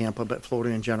only just Tampa, but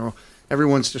Florida in general.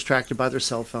 Everyone's distracted by their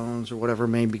cell phones or whatever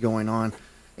may be going on.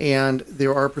 And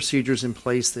there are procedures in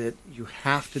place that you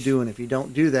have to do. And if you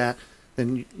don't do that,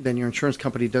 then your insurance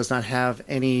company does not have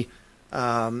any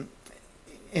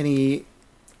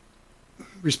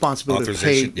responsibility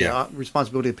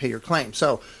to pay your claim.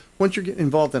 So once you're getting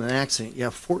involved in an accident, you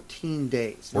have 14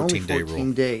 days, only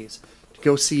 14 days to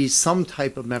go see some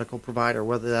type of medical provider,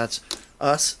 whether that's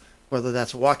us, whether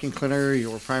that's a walk-in clinic,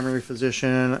 your primary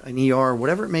physician, an ER,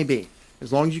 whatever it may be.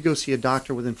 As long as you go see a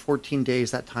doctor within 14 days,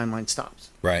 that timeline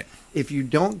stops. Right. If you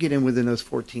don't get in within those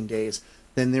 14 days,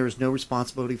 then there is no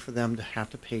responsibility for them to have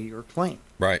to pay your claim.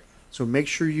 Right. So make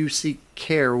sure you seek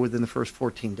care within the first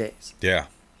 14 days. Yeah.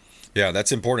 Yeah,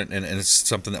 that's important, and it's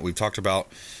something that we've talked about.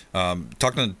 Talking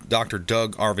to Dr.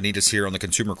 Doug Arvanites here on the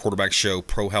Consumer Quarterback Show,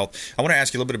 Pro Health. I want to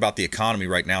ask you a little bit about the economy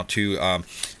right now, too.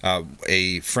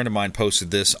 A friend of mine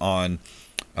posted this on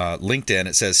LinkedIn.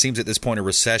 It says, seems at this point a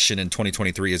recession in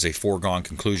 2023 is a foregone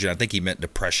conclusion. I think he meant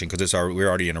depression because we're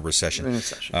already in a recession.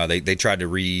 They tried to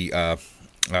redefine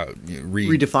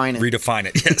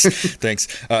it. Yes. Thanks.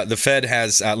 The Fed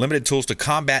has limited tools to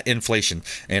combat inflation,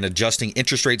 and adjusting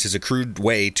interest rates is a crude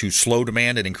way to slow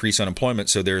demand and increase unemployment,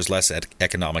 so there is less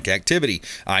economic activity,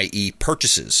 i.e.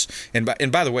 purchases.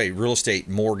 And by the way, real estate,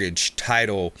 mortgage,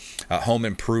 title, home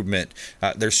improvement,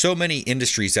 there's so many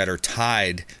industries that are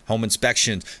tied, home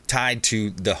inspections, tied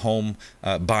to the home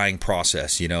buying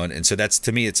process, and so that's,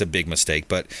 to me, it's a big mistake,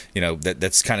 but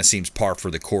that's kind of seems par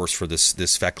for the course for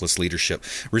this feckless leadership,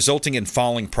 resulting in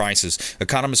falling prices.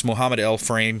 Economist Mohammed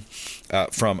El-Frame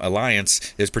from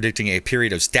Alliance is predicting a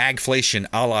period of stagflation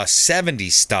a la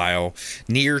 70s style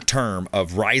near term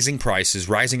of rising prices,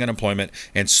 rising unemployment,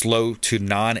 and slow to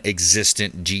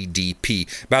non-existent GDP.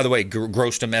 By the way,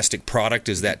 gross domestic product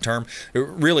is that term.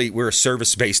 Really, we're a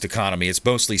service-based economy. It's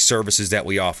mostly services that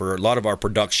we offer. A lot of our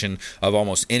production of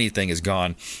almost anything has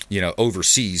gone,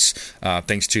 overseas,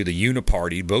 thanks to the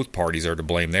uniparty. Both parties are to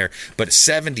blame there. But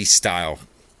 70s style,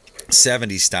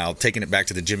 taking it back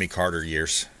to the Jimmy Carter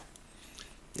years.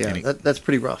 Yeah, that's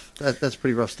pretty rough. That's a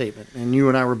pretty rough statement. And you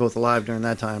and I were both alive during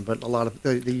that time, but a lot of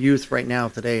the youth right now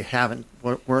today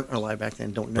weren't alive back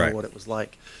then, don't know what it was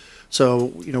like. So,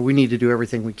 we need to do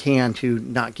everything we can to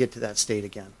not get to that state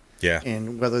again. Yeah.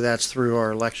 And whether that's through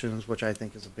our elections, which I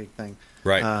think is a big thing.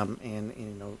 Right.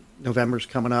 And November's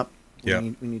coming up.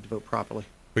 We need to vote properly.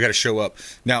 We got to show up.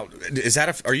 Now,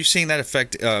 are you seeing that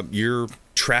affect your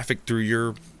traffic through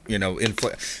your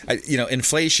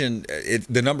inflation?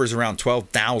 The number's around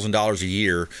 $12,000 a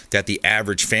year that the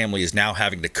average family is now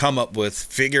having to come up with,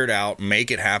 figure it out,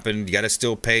 make it happen. You got to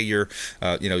still pay your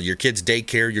kids'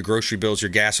 daycare, your grocery bills, your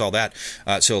gas, all that.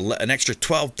 So an extra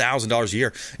 $12,000 a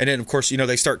year, and then of course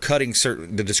they start cutting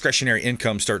the discretionary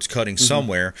income starts cutting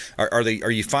somewhere. Are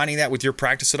you finding that with your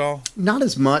practice at all? Not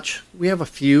as much. We have a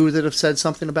few that have said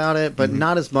something about it, but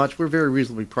not as much. We're very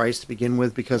reasonably priced to begin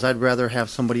with because I'd rather have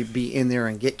somebody be in there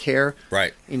and get get care.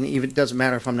 Right. And even it doesn't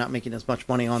matter if I'm not making as much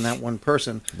money on that one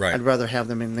person. Right. I'd rather have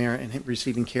them in there and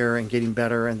receiving care and getting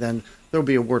better, and then there'll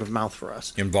be a word of mouth for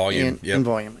us. In volume. In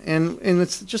volume. And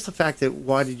it's just the fact that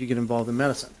why did you get involved in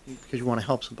medicine? Because you want to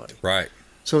help somebody. Right.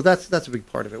 So that's a big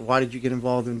part of it. Why did you get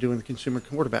involved in doing the Consumer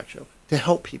Quarterback Show? To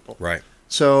help people. Right.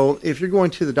 So if you're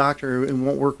going to the doctor and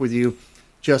won't work with you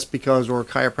just because, or a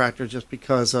chiropractor just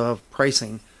because of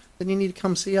pricing, then you need to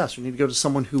come see us. You need to go to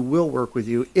someone who will work with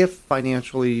you if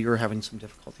financially you're having some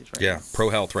difficulties right now. Yeah, Pro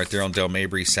Health right there on Del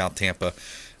Mabry, South Tampa.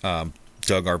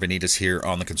 Doug Arvanites here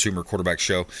on the Consumer Quarterback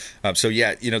Show.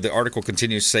 The article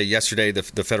continues to say yesterday the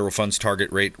federal funds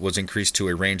target rate was increased to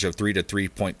a range of 3 to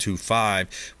 3.25,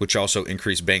 which also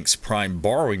increased banks' prime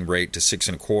borrowing rate to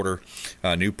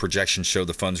 6.25. New projections show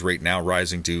the funds rate now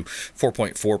rising to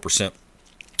 4.4%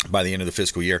 by the end of the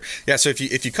fiscal year. Yeah, so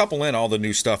if you couple in all the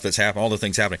new stuff that's happening, all the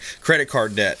things happening, credit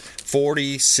card debt,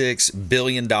 $46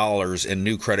 billion in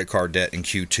new credit card debt in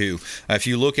Q2. If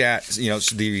you look at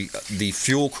the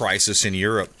fuel crisis in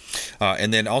Europe,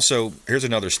 and then also here's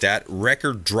another stat: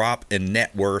 record drop in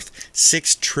net worth.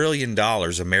 $6 trillion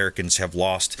Americans have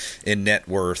lost in net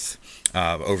worth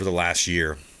over the last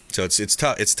year. So it's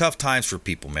tough. It's tough times for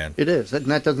people, man. It is, and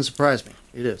that doesn't surprise me.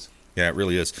 It is. Yeah, it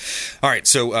really is. All right,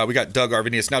 so we got Doug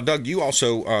Arvanites. Now, Doug, you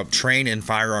also train in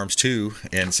firearms too,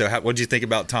 and so what did you think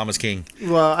about Thomas King?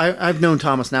 Well, I've known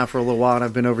Thomas now for a little while, and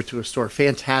I've been over to a store,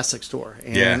 fantastic store,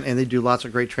 and they do lots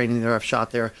of great training there. I've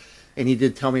shot there, and he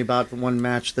did tell me about the one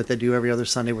match that they do every other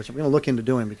Sunday, which I'm going to look into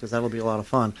doing because that'll be a lot of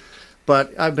fun.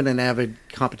 But I've been an avid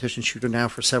competition shooter now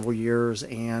for several years,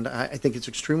 and I think it's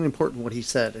extremely important what he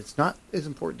said. It's not as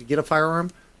important to get a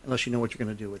firearm unless you know what you're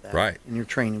going to do with that, right? And you're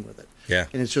training with it. Yeah.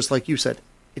 And it's just like you said,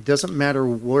 it doesn't matter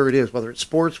where it is, whether it's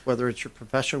sports, whether it's your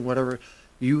profession, whatever,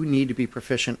 you need to be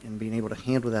proficient in being able to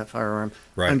handle that firearm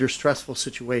under stressful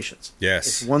situations. Yes.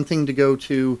 It's one thing to go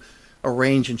to a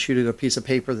range and shoot at a piece of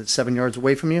paper that's 7 yards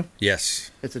away from you. Yes.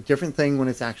 It's a different thing when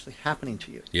it's actually happening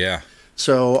to you. Yeah.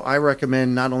 So I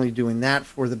recommend not only doing that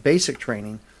for the basic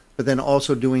training, but then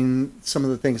also doing some of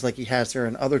the things like he has there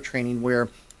in other training where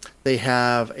they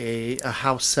have a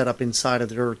house set up inside of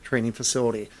their training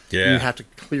facility. Yeah. And you have to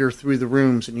clear through the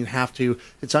rooms, and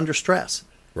it's under stress.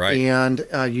 Right. And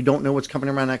you don't know what's coming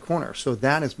around that corner. So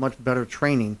that is much better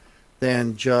training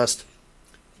than just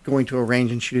going to a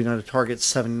range and shooting at a target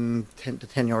 10 to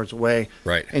 10 yards away.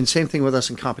 Right. And same thing with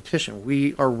us in competition.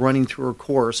 We are running through a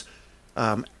course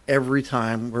every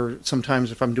time.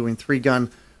 Sometimes if I'm doing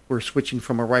 3-gun, we're switching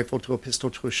from a rifle to a pistol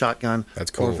to a shotgun. That's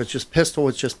cool. Or if it's just pistol,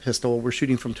 it's just pistol. We're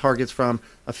shooting from targets from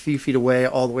a few feet away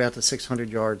all the way out to 600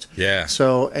 yards. Yeah.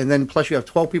 So, and then plus you have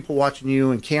 12 people watching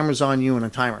you and cameras on you and a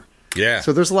timer. Yeah.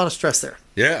 So there's a lot of stress there.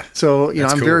 Yeah. So, I'm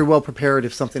cool. very well prepared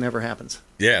if something ever happens.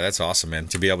 Yeah, that's awesome, man.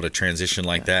 To be able to transition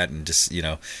like that and just,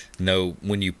 know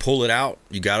when you pull it out,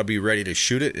 you got to be ready to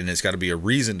shoot it, and it's got to be a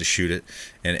reason to shoot it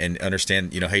and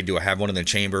understand, hey, do I have one in the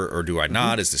chamber or do I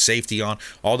not? Is the safety on?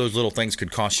 All those little things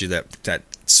could cost you that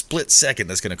split second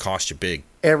that's going to cost you big.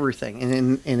 Everything.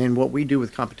 And in what we do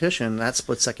with competition, that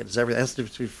split second is everything. That's the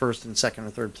difference between first and second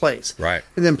or third place. Right.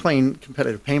 And then playing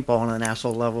competitive paintball on a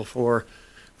national level for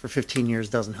 15 years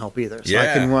doesn't help either. So yeah. I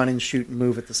can run and shoot and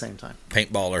move at the same time.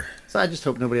 Paintballer. So I just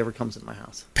hope nobody ever comes in my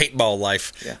house. Paintball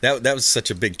life. Yeah. That was such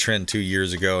a big trend 2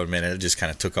 years ago, and man, it just kind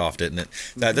of took off, didn't it?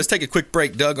 Let's take a quick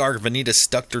break. Doug Arvanites,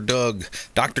 Dr. Doug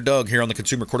here on the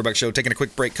Consumer Quarterback Show, taking a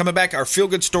quick break. Coming back, our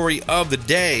feel-good story of the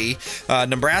day.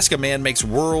 Nebraska man makes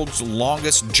world's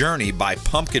longest journey by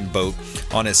pumpkin boat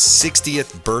on his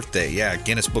 60th birthday. Yeah,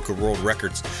 Guinness Book of World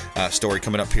Records story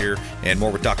coming up here, and more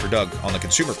with Dr. Doug on the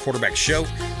Consumer Quarterback Show,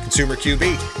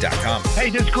 ConsumerQB.com. Hey,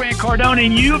 this is Grant Cardone,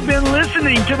 and you've been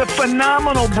listening to the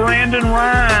phenomenal Brandon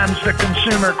Rhymes, the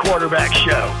Consumer Quarterback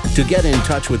Show. To get in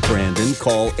touch with Brandon,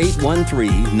 call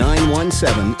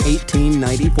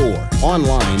 813-917-1894.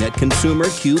 Online at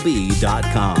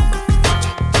ConsumerQB.com.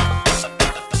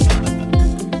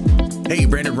 Hey,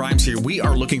 Brandon Rhymes here. We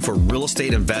are looking for real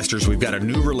estate investors. We've got a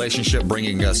new relationship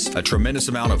bringing us a tremendous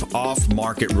amount of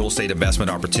off-market real estate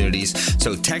investment opportunities.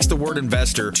 So text the word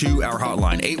investor to our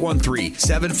hotline,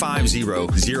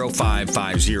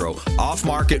 813-750-0550.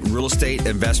 Off-market real estate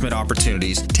investment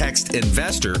opportunities. Text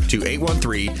investor to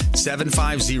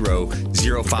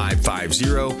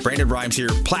 813-750-0550. Brandon Rhymes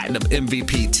here, Platinum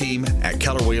MVP team at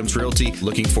Keller Williams Realty,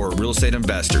 looking for real estate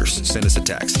investors. Send us a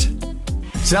text.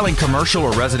 Selling commercial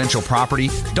or residential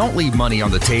property? Don't leave money on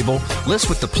the table. List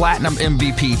with the Platinum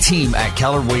MVP team at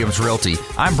Keller Williams Realty.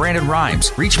 I'm Brandon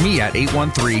Rhymes. Reach me at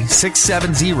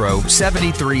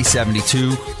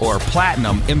 813-670-7372 or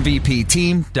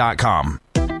PlatinumMVPteam.com.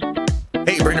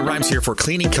 Hey, Brandon Rhymes here for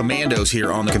Cleaning Commandos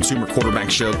here on the Consumer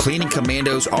Quarterback Show. Cleaning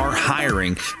Commandos are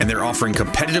hiring, and they're offering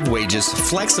competitive wages,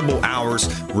 flexible hours,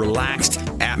 relaxed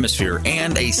atmosphere,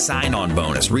 and a sign-on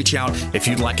bonus. Reach out if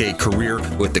you'd like a career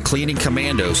with the Cleaning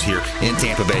Commandos here in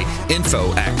Tampa Bay.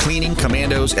 Info at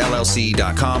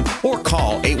cleaningcommandosllc.com or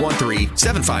call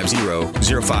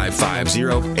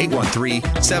 813-750-0550,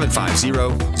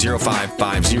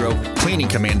 813-750-0550. Cleaning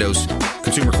Commandos,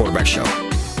 Consumer Quarterback Show.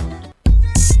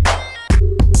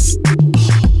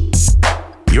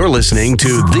 You're listening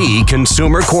to the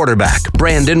Consumer Quarterback,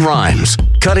 Brandon Rhymes,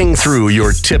 cutting through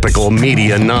your typical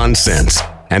media nonsense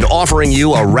and offering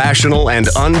you a rational and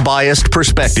unbiased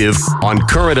perspective on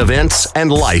current events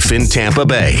and life in Tampa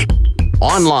Bay.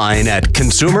 Online at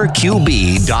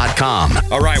consumerqb.com.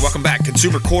 All right, welcome back.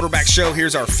 Consumer Quarterback Show.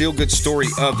 Here's our feel-good story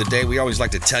of the day. We always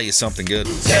like to tell you something good.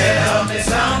 Tell me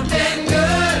something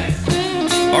good.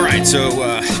 All right, so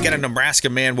got a Nebraska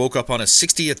man woke up on his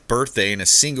 60th birthday and a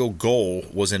single goal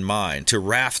was in mind: to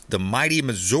raft the mighty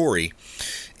Missouri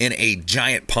in a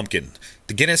giant pumpkin.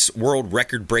 The Guinness World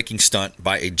Record-breaking stunt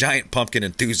by a giant pumpkin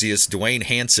enthusiast, Dwayne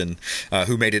Hansen,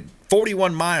 who made it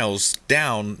 41 miles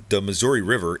down the Missouri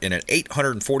River in an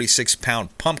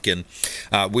 846-pound pumpkin,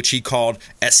 which he called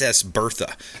SS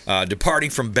Bertha. Departing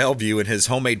from Bellevue in his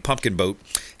homemade pumpkin boat,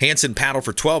 Hansen paddled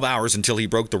for 12 hours until he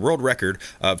broke the world record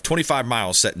of 25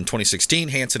 miles set in 2016.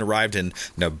 Hansen arrived in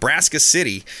Nebraska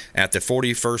City at the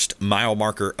 41st mile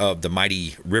marker of the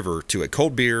mighty river to a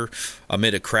cold beer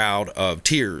amid a crowd of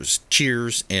tears, cheers,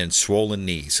 and swollen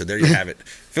knees. So there you have it.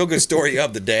 Feel good story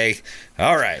of the day.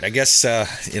 All right. I guess,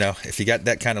 if you got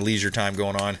that kind of leisure time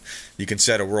going on, you can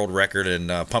set a world record in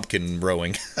pumpkin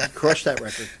rowing. Crushed that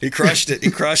record. He crushed it. He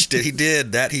crushed it. He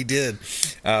did. That he did.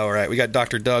 All right. We got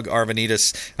Dr. Doug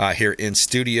Arvanitis here in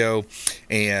studio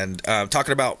and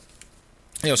talking about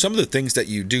some of the things that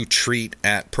you do treat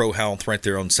at Pro Health right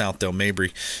there on South Del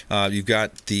Mabry. You've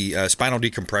got the spinal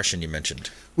decompression you mentioned.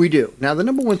 We do. Now, the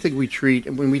number one thing we treat,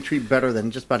 and when we treat better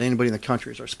than just about anybody in the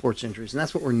country, is our sports injuries, and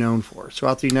that's what we're known for.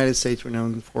 Throughout the United States, we're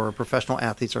known for our professional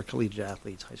athletes, our collegiate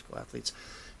athletes, high school athletes.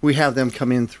 We have them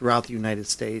come in throughout the United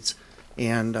States,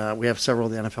 and we have several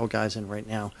of the NFL guys in right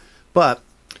now. But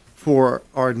for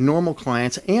our normal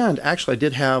clients, and actually I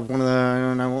did have one of the,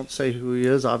 and I won't say who he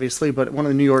is, obviously, but one of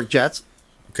the New York Jets,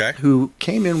 who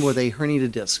came in with a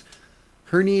herniated disc.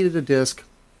 Herniated a disc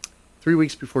 3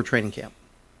 weeks before training camp.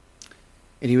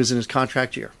 And he was in his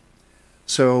contract year.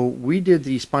 So we did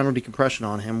the spinal decompression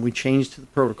on him. We changed the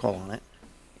protocol on it.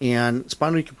 And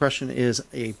spinal decompression is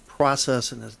a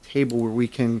process and a table where we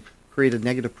can create a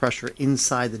negative pressure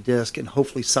inside the disc and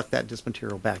hopefully suck that disc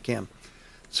material back in.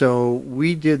 So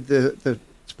we did the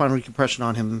spinal decompression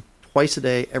on him twice a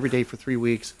day, every day for 3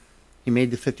 weeks. He made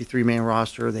the 53-man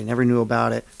roster. They never knew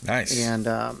about it. Nice. And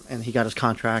he got his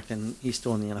contract, and he's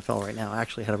still in the NFL right now.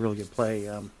 Actually had a really good play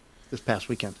this past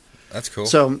weekend. That's cool.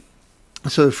 So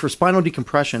for spinal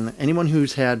decompression, anyone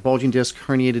who's had bulging disc,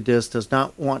 herniated disc, does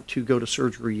not want to go to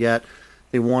surgery yet.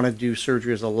 They want to do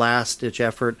surgery as a last-ditch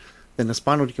effort. Then the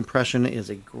spinal decompression is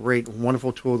a great,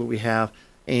 wonderful tool that we have,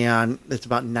 and it's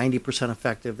about 90%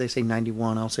 effective. They say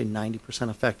 91. I'll say 90%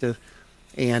 effective,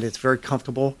 and it's very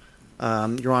comfortable.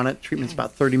 You're on it. Treatment's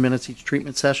about 30 minutes each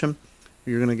treatment session.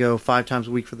 You're going to go 5 times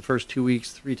a week for the first 2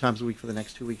 weeks, 3 times a week for the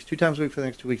next 2 weeks, 2 times a week for the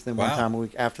next 2 weeks, then 1 time a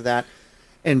week after that.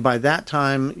 And by that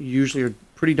time, you usually are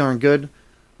pretty darn good.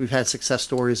 We've had success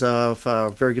stories of a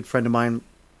very good friend of mine.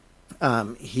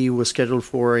 He was scheduled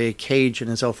for a cage in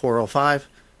his L4, L5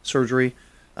 surgery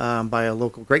by a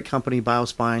local great company,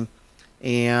 BioSpine.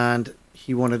 And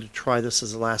he wanted to try this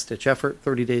as a last-ditch effort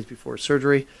 30 days before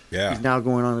surgery. Yeah. He's now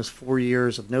going on his 4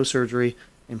 years of no surgery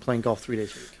and playing golf 3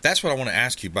 days a week. That's what I want to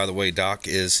ask you, by the way, Doc,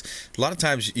 is a lot of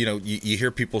times, you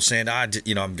hear people saying, I'm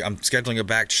scheduling a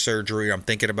back surgery, I'm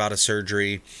thinking about a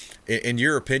surgery. In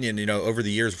your opinion, over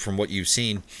the years from what you've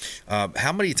seen,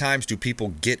 how many times do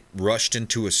people get rushed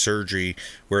into a surgery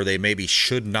where they maybe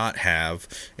should not have?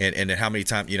 And how many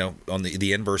times, on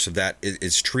the inverse of that,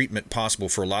 is treatment possible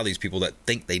for a lot of these people that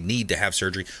think they need to have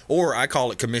surgery? Or I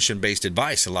call it commission-based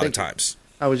advice a lot of times.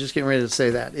 I was just getting ready to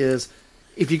say that is,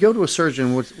 if you go to a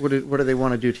surgeon, what do they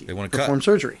want to do to you? They want to perform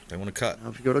surgery. They want to cut.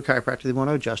 If you go to a chiropractor, they want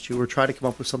to adjust you or try to come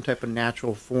up with some type of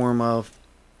natural form of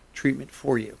treatment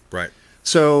for you. Right.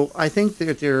 So I think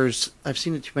that I've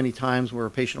seen it too many times where a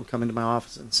patient will come into my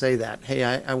office and say that, hey,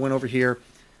 I went over here.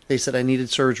 They said I needed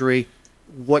surgery.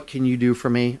 What can you do for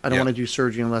me? I don't want to do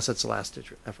surgery unless it's a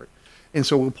last-ditch effort. And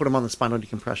so we'll put them on the spinal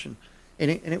decompression.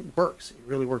 And it works. It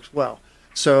really works well.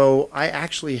 So I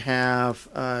actually have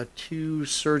 2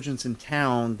 surgeons in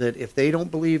town that if they don't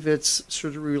believe it's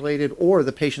surgery related, or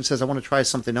the patient says, I want to try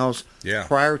something else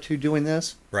prior to doing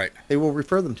this, right, they will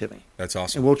refer them to me. That's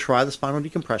awesome. And we'll try the spinal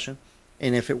decompression.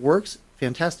 And if it works,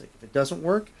 fantastic. If it doesn't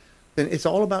work, then it's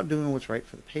all about doing what's right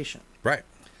for the patient. Right.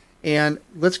 And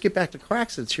let's get back to car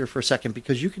accidents here for a second,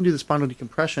 because you can do the spinal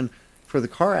decompression for the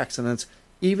car accidents,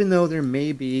 even though there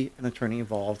may be an attorney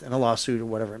involved in a lawsuit or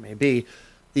whatever it may be.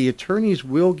 The attorneys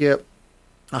will get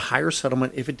a higher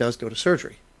settlement if it does go to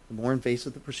surgery. The more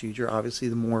invasive the procedure, obviously,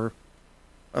 the more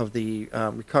of the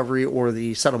recovery or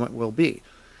the settlement will be.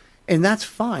 And that's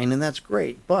fine, and that's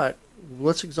great. But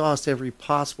let's exhaust every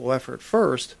possible effort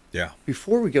first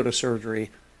before we go to surgery.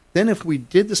 Then if we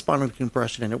did the spinal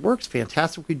decompression and it works,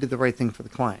 fantastic, we did the right thing for the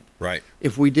client. Right.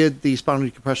 If we did the spinal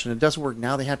decompression and it doesn't work,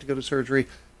 now they have to go to surgery.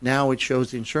 Now it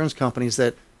shows the insurance companies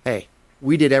that, hey,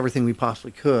 we did everything we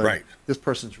possibly could. Right. This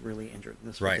person's really injured, and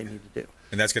this is what they need to do.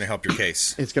 And that's going to help your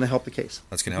case. It's going to help the case.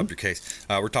 That's going to help your case.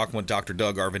 We're talking with Dr.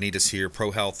 Doug Arvanites here,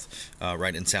 Pro Health,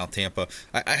 right in South Tampa.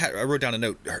 I wrote down a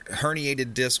note,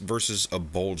 herniated disc versus a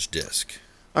bulge disc.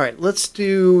 All right, let's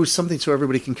do something so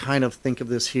everybody can kind of think of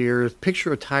this here.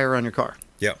 Picture a tire on your car.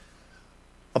 Yep.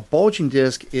 A bulging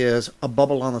disc is a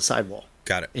bubble on the sidewall.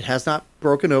 Got it. It has not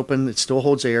broken open. It still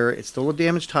holds air. It's still a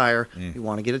damaged tire. You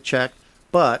want to get it checked,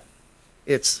 but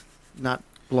it's not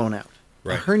blown out.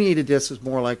 Right. A herniated disc is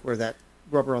more like where that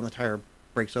rubber on the tire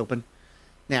breaks open.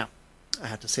 Now, I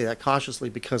have to say that cautiously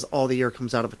because all the air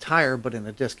comes out of a tire, but in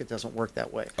a disc it doesn't work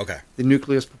that way. Okay. The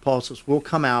nucleus pulposus will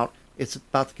come out. It's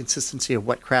about the consistency of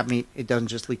wet crab meat. It doesn't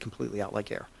just leak completely out like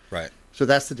air. Right. So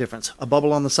that's the difference. A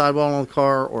bubble on the sidewall on the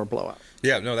car or a blowout.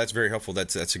 Yeah, no, that's very helpful.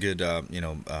 That's a good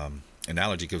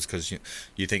analogy because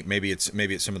you think maybe it's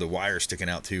some of the wires sticking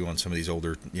out too on some of these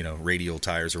older radial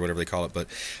tires or whatever they call it. But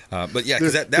yeah,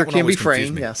 because that there one can always be confused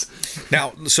frame. me. Yes.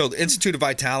 Now, so the Institute of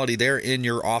Vitality, they're in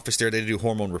your office there. They do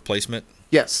hormone replacement.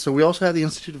 Yes. So we also have the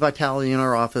Institute of Vitality in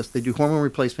our office. They do hormone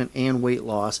replacement and weight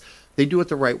loss. They do it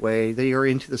the right way. They are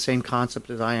into the same concept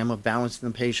as I am of balancing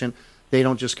the patient. They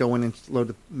don't just go in and load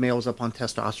the males up on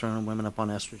testosterone and women up on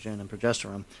estrogen and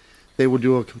progesterone. They will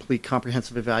do a complete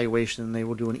comprehensive evaluation. They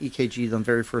will do an EKG on the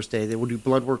very first day. They will do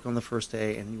blood work on the first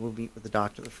day, and you will meet with the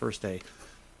doctor the first day.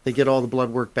 They get all the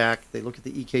blood work back. They look at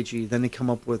the EKG. Then they come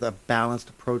up with a balanced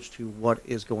approach to what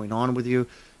is going on with you.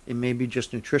 It may be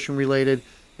just nutrition related.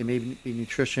 It may be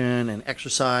nutrition and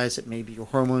exercise. It may be your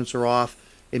hormones are off.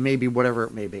 It may be whatever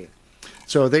it may be.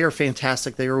 So they are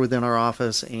fantastic. They are within our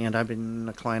office, and I've been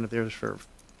a client of theirs for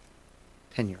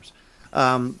 10 years.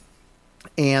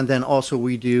 And then also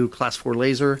we do class 4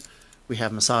 laser. We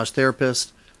have massage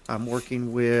therapists. I'm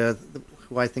working with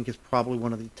who I think is probably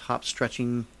one of the top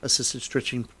assisted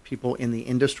stretching people in the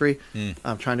industry.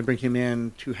 I'm trying to bring him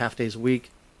in 2 half days a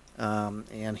week,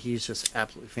 and he's just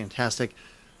absolutely fantastic.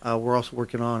 We're also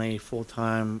working on a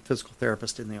full-time physical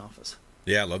therapist in the office.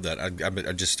 Yeah, I love that.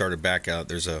 I just started back out.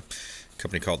 There's a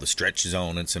company called the Stretch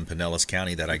Zone. It's in Pinellas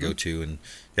County that I go to, and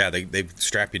yeah, they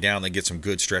strap you down. They get some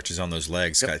good stretches on those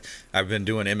legs. Yep. I've been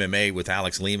doing MMA with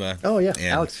Alex Lima. Oh yeah,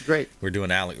 Alex is great. We're doing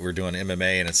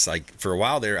MMA, and it's like for a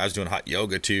while there, I was doing hot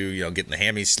yoga too. Getting the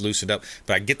hammies loosened up,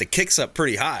 but I get the kicks up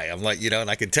pretty high. I'm like, and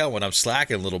I can tell when I'm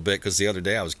slacking a little bit because the other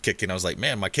day I was kicking. I was like,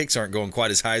 man, my kicks aren't going quite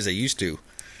as high as they used to.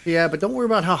 Yeah, but don't worry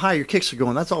about how high your kicks are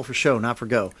going. That's all for show, not for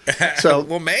go. So,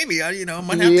 well, maybe I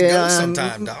might have to go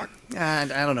sometime, Doc. I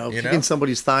don't know. Kicking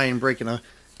somebody's thigh and breaking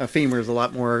a femur is a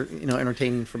lot more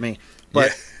entertaining for me.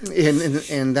 But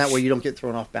in that way, you don't get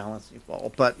thrown off balance and you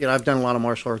fall. But I've done a lot of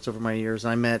martial arts over my years.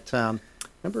 I met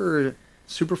remember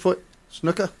Superfoot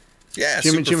Snuka? Yeah,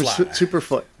 Jimmy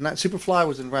Superfly. Not Superfly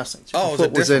was in wrestling. Superfoot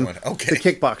it was in one. Okay.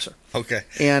 The kickboxer. Okay.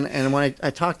 And when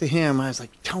I talked to him, I was like,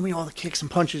 "Tell me all the kicks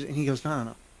and punches," and he goes,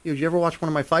 "No. Did you ever watch one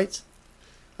of my fights?"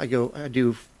 I go,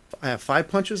 I have 5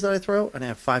 punches that I throw, and I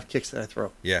have 5 kicks that I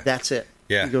throw. Yeah. That's it.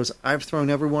 Yeah. He goes, I've thrown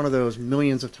every one of those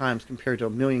millions of times compared to a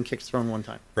million kicks thrown one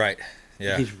time. Right.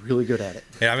 Yeah. He's really good at it.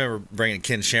 Yeah, I remember bringing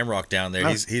Ken Shamrock down there.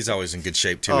 He's always in good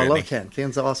shape too. I love Ken.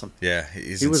 Ken's awesome. Yeah,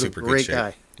 he was super a great good shape.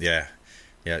 guy. Yeah.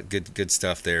 Yeah, good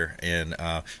stuff there. And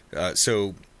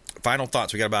so, final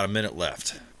thoughts. We got about a minute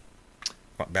left.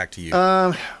 Back to you.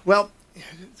 Well,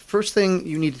 first thing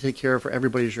you need to take care of for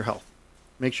everybody is your health.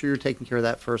 Make sure you're taking care of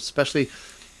that first, especially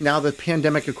now the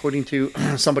pandemic, according to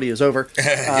somebody, is over.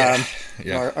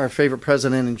 Our favorite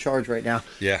president in charge right now.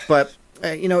 Yeah. But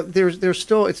there's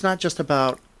still, it's not just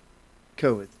about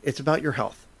COVID. It's about your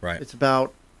health. Right. It's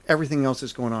about everything else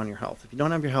that's going on in your health. If you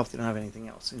don't have your health, you don't have anything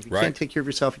else. And if you can't take care of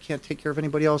yourself, you can't take care of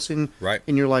anybody else in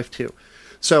your life too.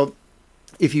 So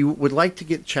if you would like to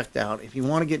get checked out, if you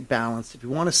want to get balanced, if you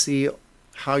want to see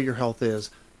how your health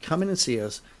is, come in and see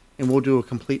us, and we'll do a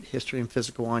complete history and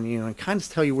physical on you and kind of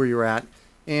tell you where you're at.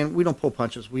 And we don't pull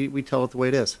punches. We tell it the way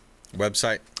it is.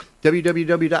 Website?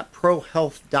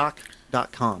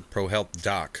 www.prohealthdoc.com.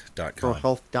 Prohealthdoc.com.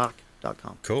 Prohealthdoc.com.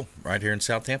 Cool. Right here in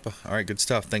South Tampa. All right, good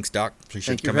stuff. Thanks, Doc.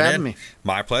 Appreciate Thank you you coming for in. having me.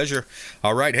 My pleasure.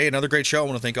 All right. Hey, another great show. I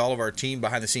want to thank all of our team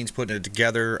behind the scenes putting it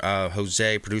together.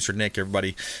 Jose, producer Nick,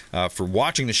 everybody for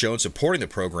watching the show and supporting the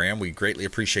program. We greatly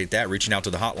appreciate that. Reaching out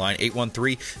to the hotline,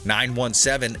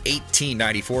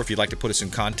 813-917-1894. If you'd like to put you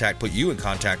in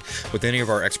contact with any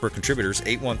of our expert contributors,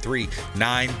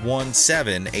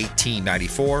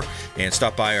 813-917-1894. And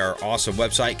stop by our awesome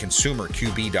website,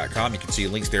 consumerqb.com. You can see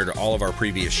links there to all of our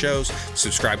previous shows.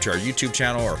 Subscribe to our YouTube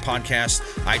channel, our podcast,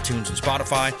 iTunes, and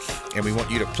Spotify. And we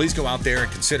want you to please go out there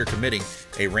and consider committing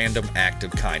a random act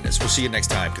of kindness. We'll see you next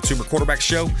time. Consumer Quarterback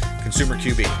Show,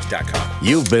 consumerqb.com.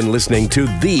 You've been listening to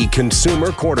The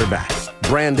Consumer Quarterback,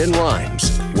 Brandon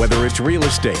Rhymes. Whether it's real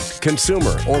estate,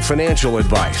 consumer, or financial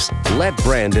advice, let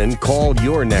Brandon call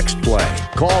your next play.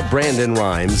 Call Brandon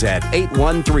Rhymes at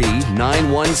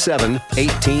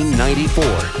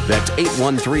 813-917-1894. That's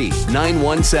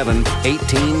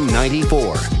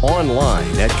 813-917-1894.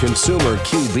 Online at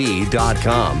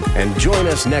consumerqb.com. And join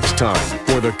us next time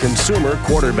for the Consumer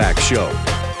Quarterback Show.